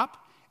app,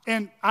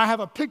 and I have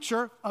a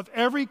picture of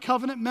every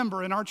covenant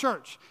member in our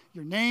church.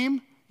 Your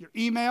name, your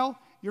email,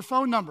 your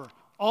phone number,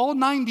 all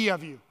 90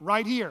 of you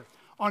right here.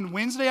 On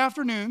Wednesday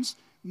afternoons,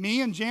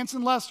 me and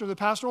Jansen Lester, the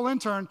pastoral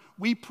intern,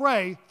 we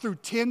pray through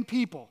 10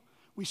 people.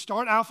 We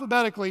start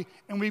alphabetically,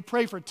 and we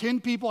pray for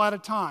 10 people at a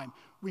time.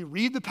 We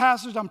read the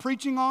passage I'm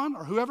preaching on,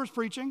 or whoever's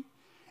preaching,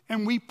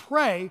 and we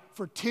pray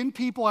for 10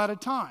 people at a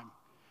time.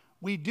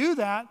 We do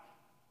that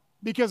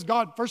because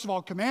God, first of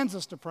all, commands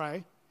us to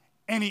pray,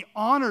 and He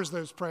honors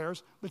those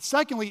prayers. But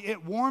secondly,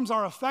 it warms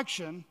our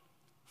affection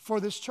for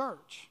this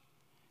church.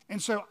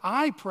 And so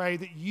I pray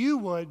that you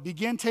would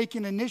begin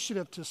taking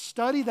initiative to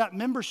study that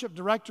membership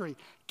directory.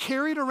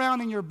 Carry it around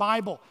in your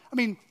Bible. I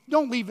mean,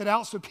 don't leave it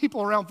out so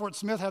people around Fort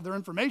Smith have their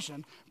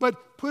information,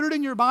 but put it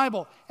in your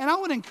Bible. And I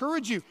would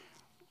encourage you,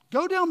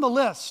 go down the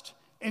list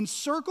and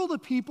circle the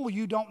people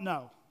you don't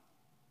know.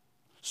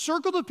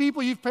 Circle the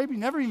people you've maybe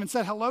never even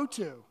said hello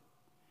to.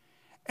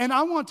 And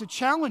I want to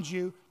challenge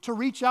you to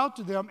reach out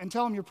to them and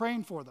tell them you're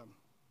praying for them,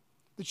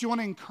 that you want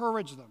to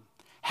encourage them.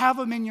 Have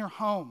them in your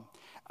home.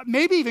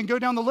 Maybe even go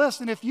down the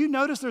list, and if you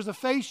notice there's a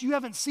face you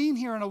haven't seen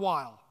here in a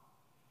while,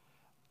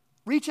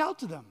 reach out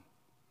to them.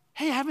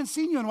 Hey, I haven't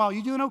seen you in a while.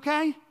 You doing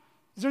okay? Is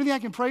there anything I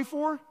can pray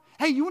for?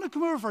 Hey, you want to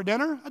come over for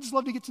dinner? I'd just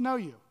love to get to know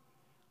you.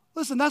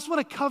 Listen, that's what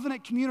a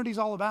covenant community is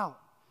all about.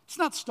 It's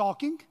not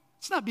stalking.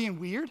 It's not being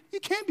weird. You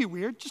can be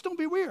weird. Just don't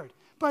be weird.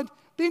 But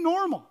be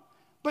normal.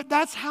 But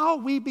that's how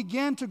we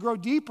begin to grow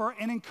deeper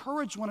and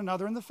encourage one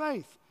another in the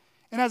faith.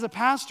 And as a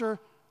pastor,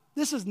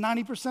 this is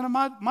 90%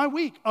 of my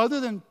week. Other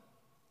than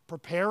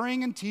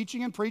preparing and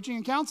teaching and preaching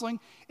and counseling,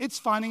 it's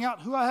finding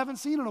out who I haven't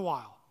seen in a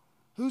while.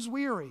 Who's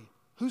weary?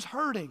 Who's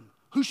hurting?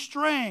 Who's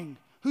straying?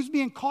 Who's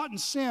being caught in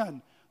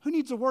sin? Who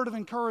needs a word of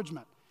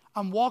encouragement?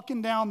 I'm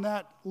walking down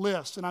that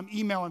list and I'm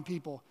emailing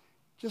people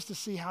just to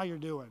see how you're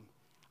doing.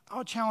 I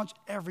would challenge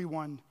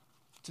everyone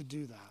to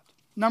do that.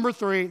 Number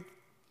 3,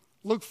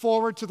 look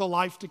forward to the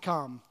life to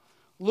come.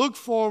 Look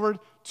forward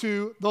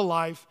to the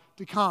life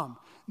to come.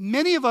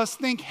 Many of us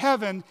think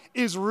heaven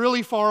is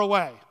really far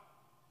away.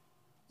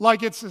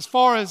 Like it's as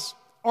far as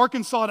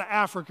Arkansas to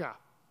Africa.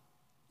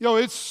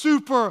 It's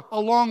super a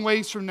long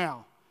ways from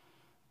now.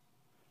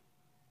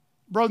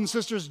 Brothers and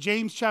sisters,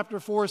 James chapter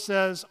 4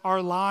 says,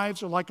 our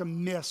lives are like a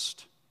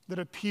mist that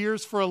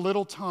appears for a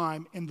little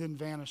time and then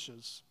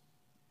vanishes.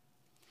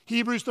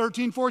 Hebrews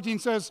 13:14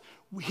 says,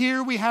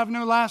 here we have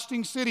no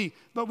lasting city,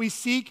 but we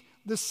seek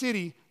the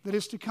city that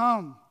is to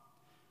come.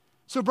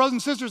 So brothers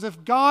and sisters,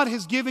 if God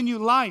has given you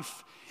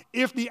life,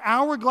 if the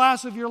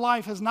hourglass of your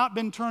life has not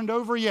been turned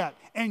over yet,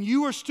 and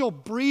you are still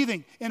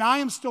breathing, and I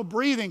am still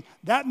breathing,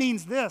 that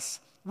means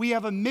this: we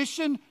have a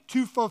mission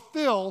to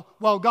fulfill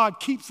while God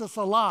keeps us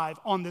alive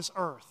on this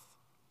earth.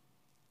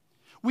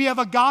 We have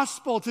a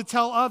gospel to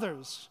tell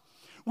others.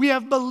 We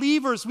have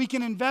believers we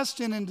can invest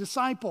in and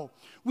disciple.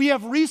 We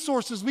have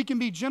resources we can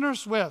be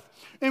generous with.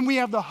 And we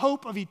have the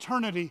hope of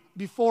eternity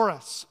before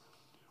us,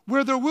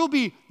 where there will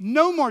be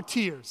no more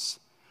tears,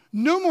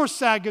 no more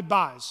sad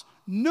goodbyes,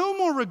 no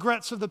more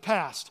regrets of the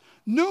past,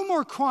 no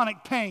more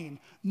chronic pain,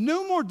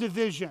 no more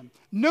division,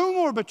 no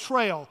more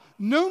betrayal,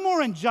 no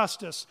more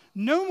injustice,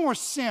 no more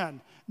sin,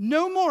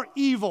 no more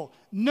evil,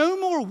 no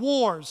more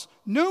wars,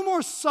 no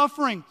more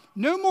suffering,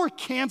 no more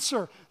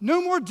cancer,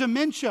 no more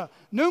dementia,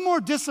 no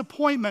more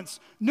disappointments,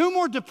 no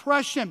more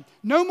depression,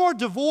 no more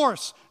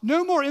divorce,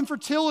 no more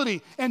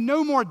infertility, and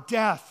no more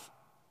death.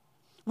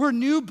 Where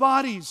new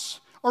bodies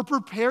are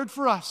prepared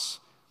for us,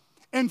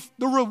 and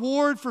the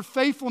reward for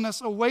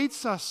faithfulness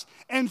awaits us,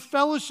 and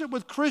fellowship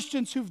with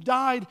Christians who've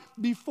died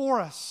before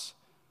us.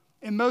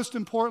 And most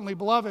importantly,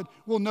 beloved,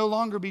 we'll no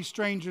longer be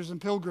strangers and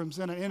pilgrims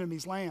in an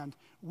enemy's land.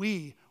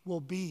 We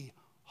will be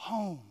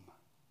home.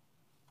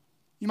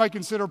 You might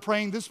consider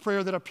praying this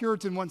prayer that a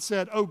Puritan once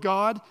said, "Oh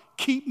God,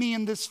 keep me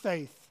in this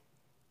faith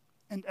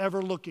and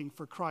ever looking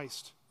for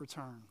Christ's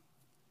return."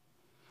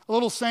 A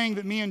little saying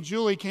that me and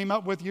Julie came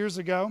up with years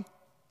ago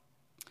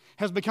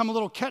has become a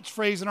little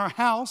catchphrase in our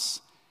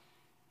house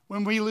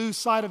when we lose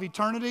sight of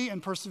eternity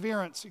and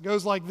perseverance. It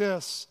goes like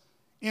this: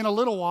 in a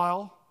little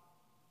while,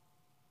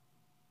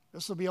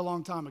 this will be a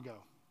long time ago.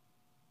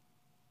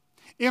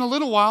 In a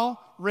little while,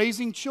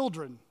 raising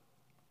children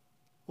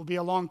will be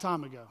a long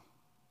time ago.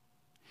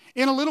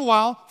 In a little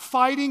while,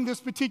 fighting this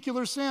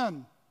particular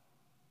sin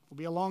will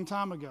be a long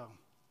time ago.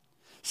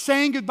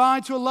 Saying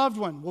goodbye to a loved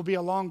one will be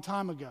a long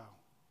time ago.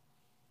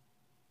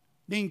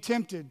 Being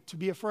tempted to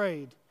be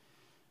afraid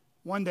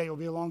one day will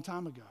be a long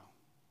time ago.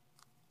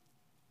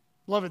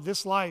 Beloved,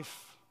 this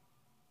life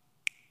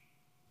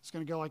is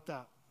going to go like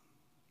that.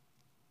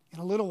 In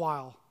a little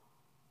while,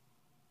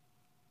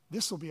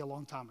 this will be a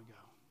long time ago.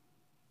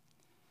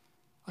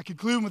 I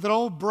conclude with an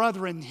old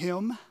brethren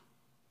hymn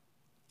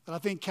that I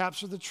think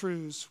captures the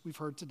truths we've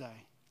heard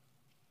today.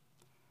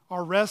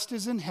 Our rest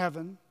is in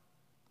heaven.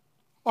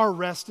 Our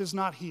rest is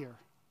not here.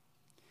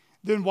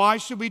 Then why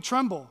should we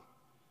tremble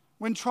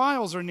when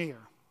trials are near?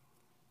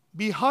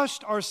 Be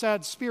hushed, our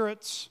sad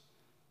spirits,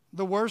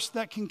 the worst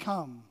that can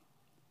come,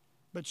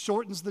 but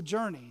shortens the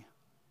journey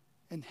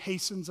and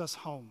hastens us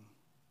home.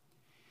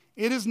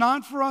 It is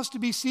not for us to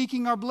be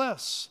seeking our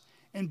bliss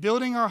and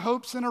building our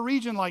hopes in a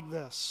region like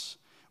this.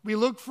 We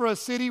look for a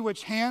city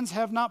which hands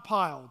have not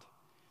piled.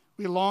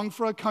 We long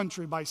for a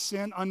country by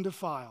sin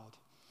undefiled.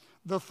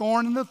 The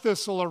thorn and the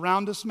thistle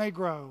around us may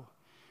grow.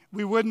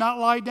 We would not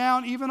lie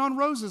down even on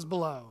roses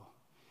below.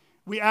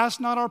 We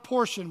ask not our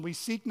portion, we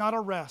seek not a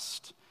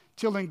rest,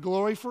 till in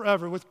glory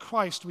forever with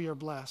Christ we are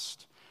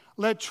blessed.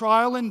 Let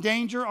trial and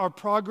danger our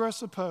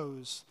progress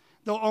oppose.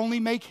 They'll only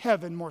make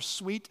heaven more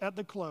sweet at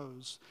the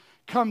close.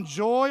 Come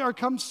joy or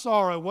come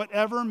sorrow,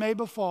 whatever may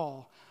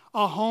befall,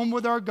 a home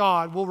with our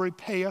God will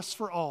repay us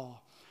for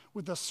all.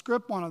 With a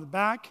scrip on the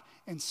back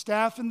and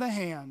staff in the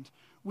hand,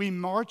 we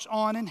march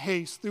on in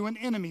haste through an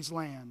enemy's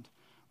land.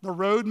 The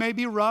road may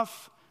be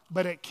rough,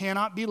 but it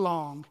cannot be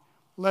long.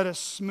 Let us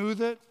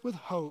smooth it with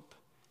hope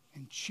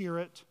and cheer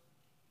it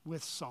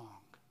with song.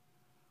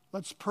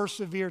 Let's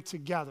persevere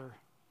together,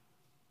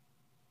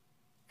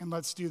 and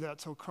let's do that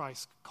till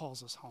Christ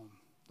calls us home.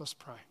 Let's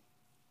pray.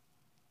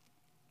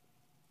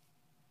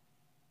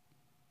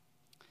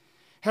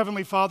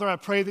 Heavenly Father, I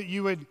pray that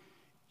you would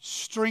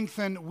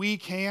strengthen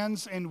weak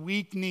hands and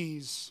weak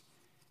knees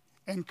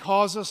and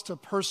cause us to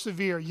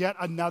persevere yet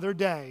another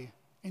day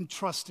in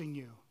trusting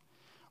you.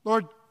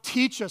 Lord,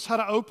 teach us how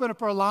to open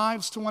up our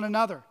lives to one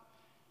another,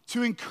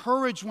 to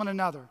encourage one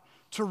another,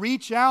 to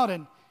reach out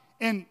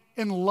and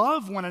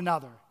love one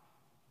another,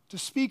 to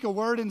speak a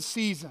word in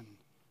season,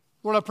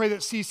 Lord, I pray that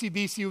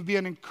CCBC would be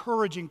an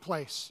encouraging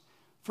place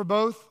for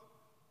both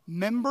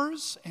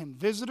members and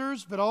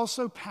visitors, but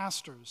also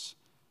pastors.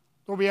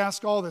 Lord, we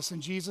ask all this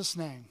in Jesus'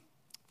 name.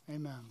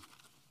 Amen.